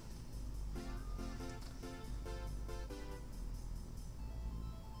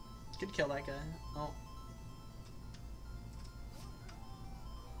 Could kill that guy. Oh.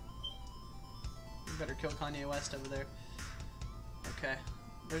 You better kill Kanye West over there. Okay.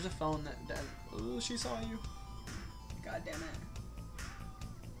 There's a phone that... Oh, she saw you. God damn it.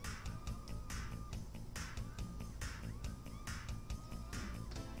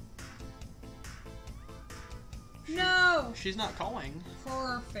 No! She's not calling.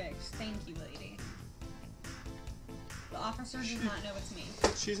 Perfect. Thank you, lady. The officer does not know it's me.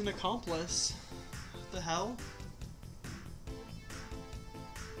 She's an accomplice. What the hell?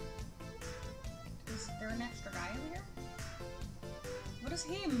 an extra guy over here? What is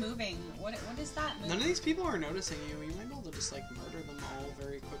he moving? What is that moving? None of these people are noticing you. You might be able to just like murder them all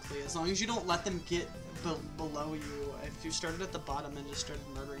very quickly, as long as you don't let them get below you. If you started at the bottom and just started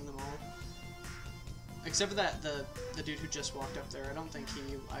murdering them all, except for that the dude who just walked up there, I don't think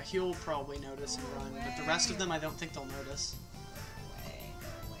he'll probably notice and run. But the rest of them, I don't think they'll notice.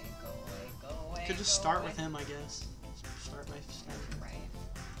 Go away. Could just start with him, I guess. Start by snapping. Right.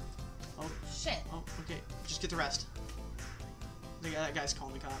 Oh Shit. Oh, okay. Just get the rest. That guy's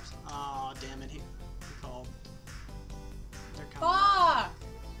calling the cops. Aw, damn it. He called. They're coming. Fuck!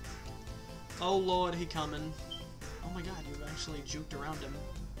 Oh lord, he coming. Oh my god, you actually juked around him.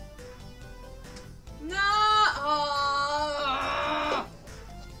 No! Oh.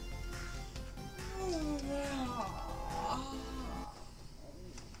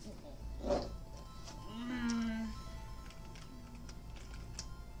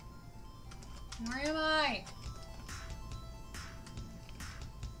 Where am I?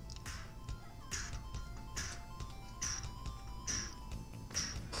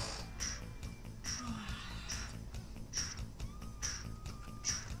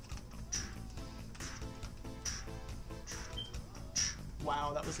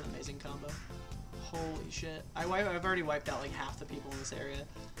 Wow, that was an amazing combo. Holy shit. I've already wiped out like half the people in this area.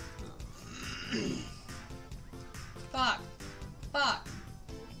 Fuck. Fuck.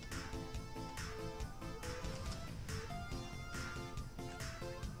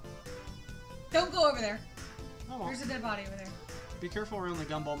 Don't go over there. Oh, well. There's a dead body over there. Be careful around the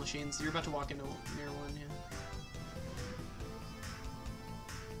gumball machines. You're about to walk into near one, yeah.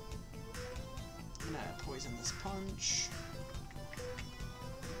 I'm gonna poison this punch.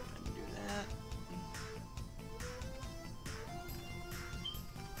 And do that.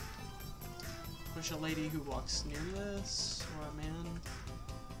 Push a lady who walks near this, or a man,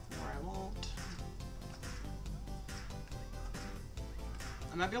 or I won't.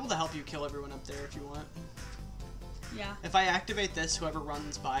 I might be able to help you kill everyone up there if you want. Yeah. If I activate this, whoever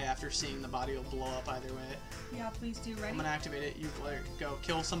runs by after seeing the body will blow up either way. Yeah, please do. Ready? I'm gonna activate it. You go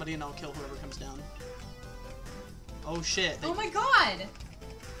kill somebody, and I'll kill whoever comes down. Oh shit! Oh my god!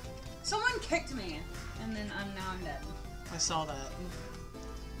 Someone kicked me, and then now I'm dead. I saw that.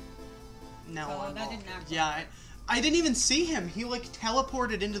 Now So I'm that all- didn't act Yeah, I didn't even see him. He like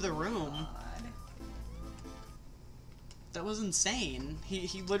teleported into the room. God. That was insane.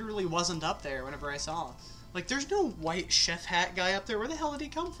 He literally wasn't up there whenever I saw. Like, there's no white chef hat guy up there. Where the hell did he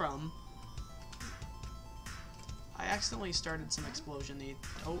come from? I accidentally started some explosion.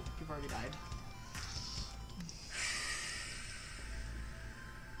 Oh, you've already died.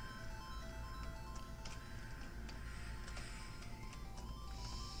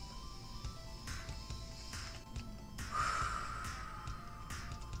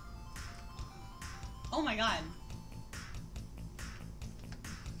 Oh my god.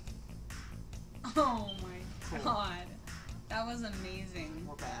 Oh my Cool. god. That was amazing.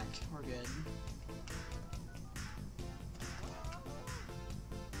 We're back. We're good.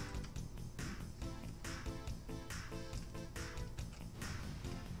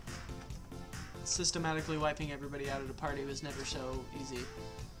 Systematically wiping everybody out at a party was never so easy.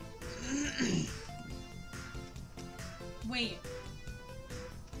 Wait.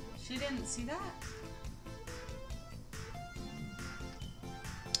 She didn't see that?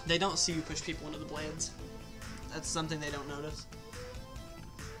 They don't see you push people into the blades. That's something they don't notice.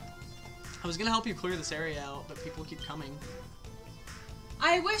 I was gonna help you clear this area out, but people keep coming.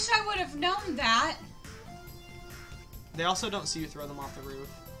 I wish I would have known that. They also don't see you throw them off the roof.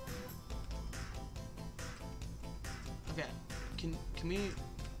 Okay, can we?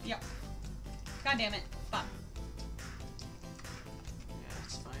 Yep. God damn it. Fuck. Yeah,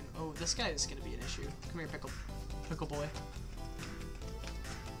 it's fine. Oh, this guy is gonna be an issue. Come here, pickle boy.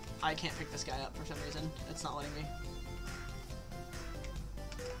 I can't pick this guy up for some reason. It's not letting me.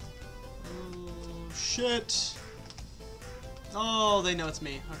 Oh, shit. Oh, they know it's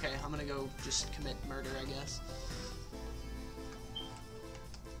me. Okay, I'm gonna go just commit murder, I guess.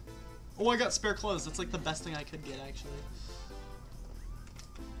 Oh, I got spare clothes. That's like the best thing I could get, actually.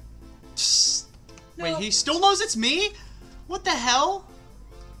 Wait, No. he still knows it's me? What the hell?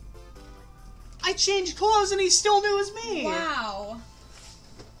 I changed clothes and he still knew it was me! Wow.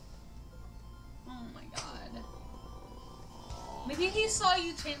 Oh my god. Maybe he saw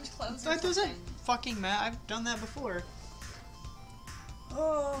you change clothes or That doesn't something. fucking matter. I've done that before.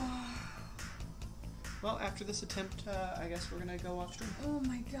 Oh. Well, after this attempt, I guess we're gonna go off stream. Oh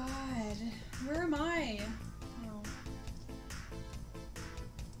my god. Where am I? Oh.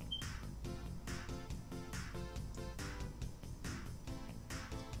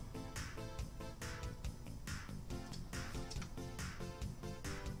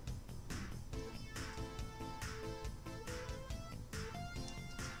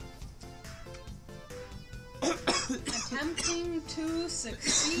 Attempting to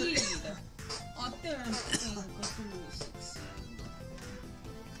succeed. Attempting to succeed.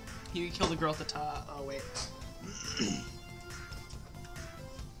 You kill the girl at the top. Oh, wait.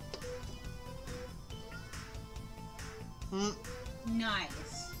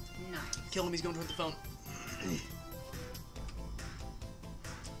 Nice. Nice. Kill him, he's going toward the phone.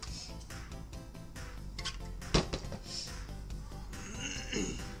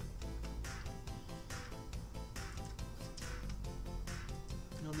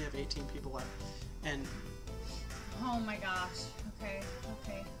 You only have 18 people left. And Oh my gosh. Okay.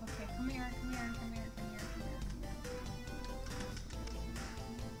 Okay. Okay. Come here. Come here. Come here. Come here. Come here.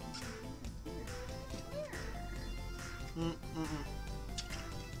 Come here.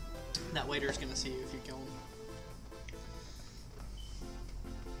 that waiter's gonna see you if you kill him.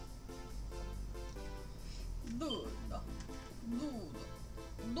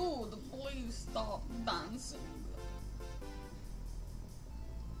 Dude, please stop dancing.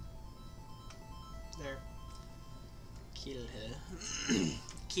 There. Kill her.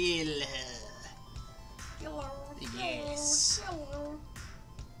 Kill her. Kill her. Yes. Kill her.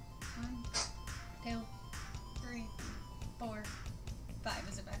 1, 2, 3, 4, 5.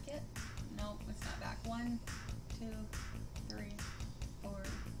 Is it back yet? No, it's not back. 1, 2, 3, 4,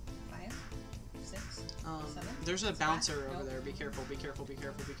 5, 6, 7. There's a It's bouncer back? over Nope. there. Be careful, be careful, be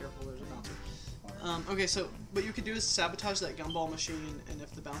careful, be careful. There's a bouncer. 4. Okay, so what you could do is sabotage that gumball machine, and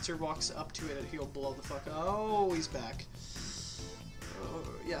if the bouncer walks up to it, he'll blow the fuck up. Oh, he's back.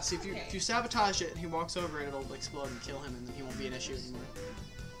 Yeah, see, if you sabotage it and he walks over it, it'll explode and kill him, and then he won't be an issue anymore.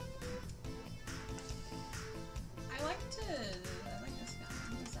 I like this gun. What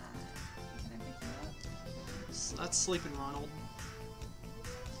is that? Can I pick it up? That's Sleeping Ronald.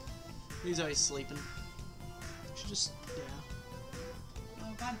 He's always sleeping. Should just, yeah.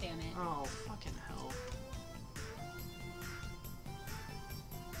 Oh, god damn it. Oh, fucking hell.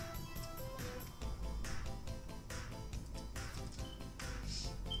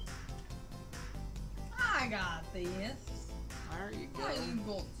 I got this. There you go. I got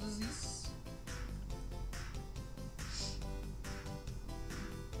this.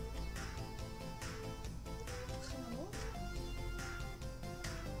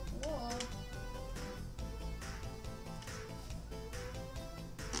 Whoa.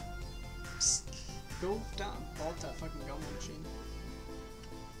 Psst. Go down. Vault that fucking gumball machine.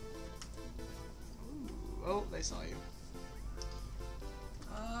 Ooh. Oh, they saw you.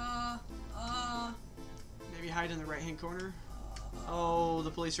 Maybe hide in the right hand corner. Oh, the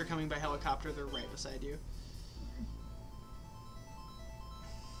police are coming by helicopter. They're right beside you.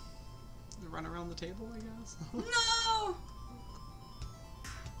 They run around the table, I guess. No!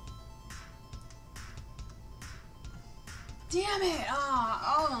 Damn it!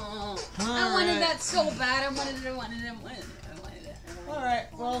 I wanted that so bad. I wanted it. Alright,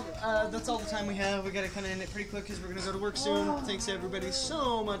 well, that's all the time we have. We gotta kind of end it pretty quick because we're gonna go to work soon. Thanks everybody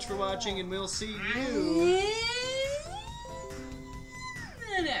so much for watching, and we'll see you.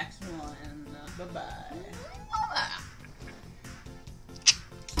 The next one. Bye-bye.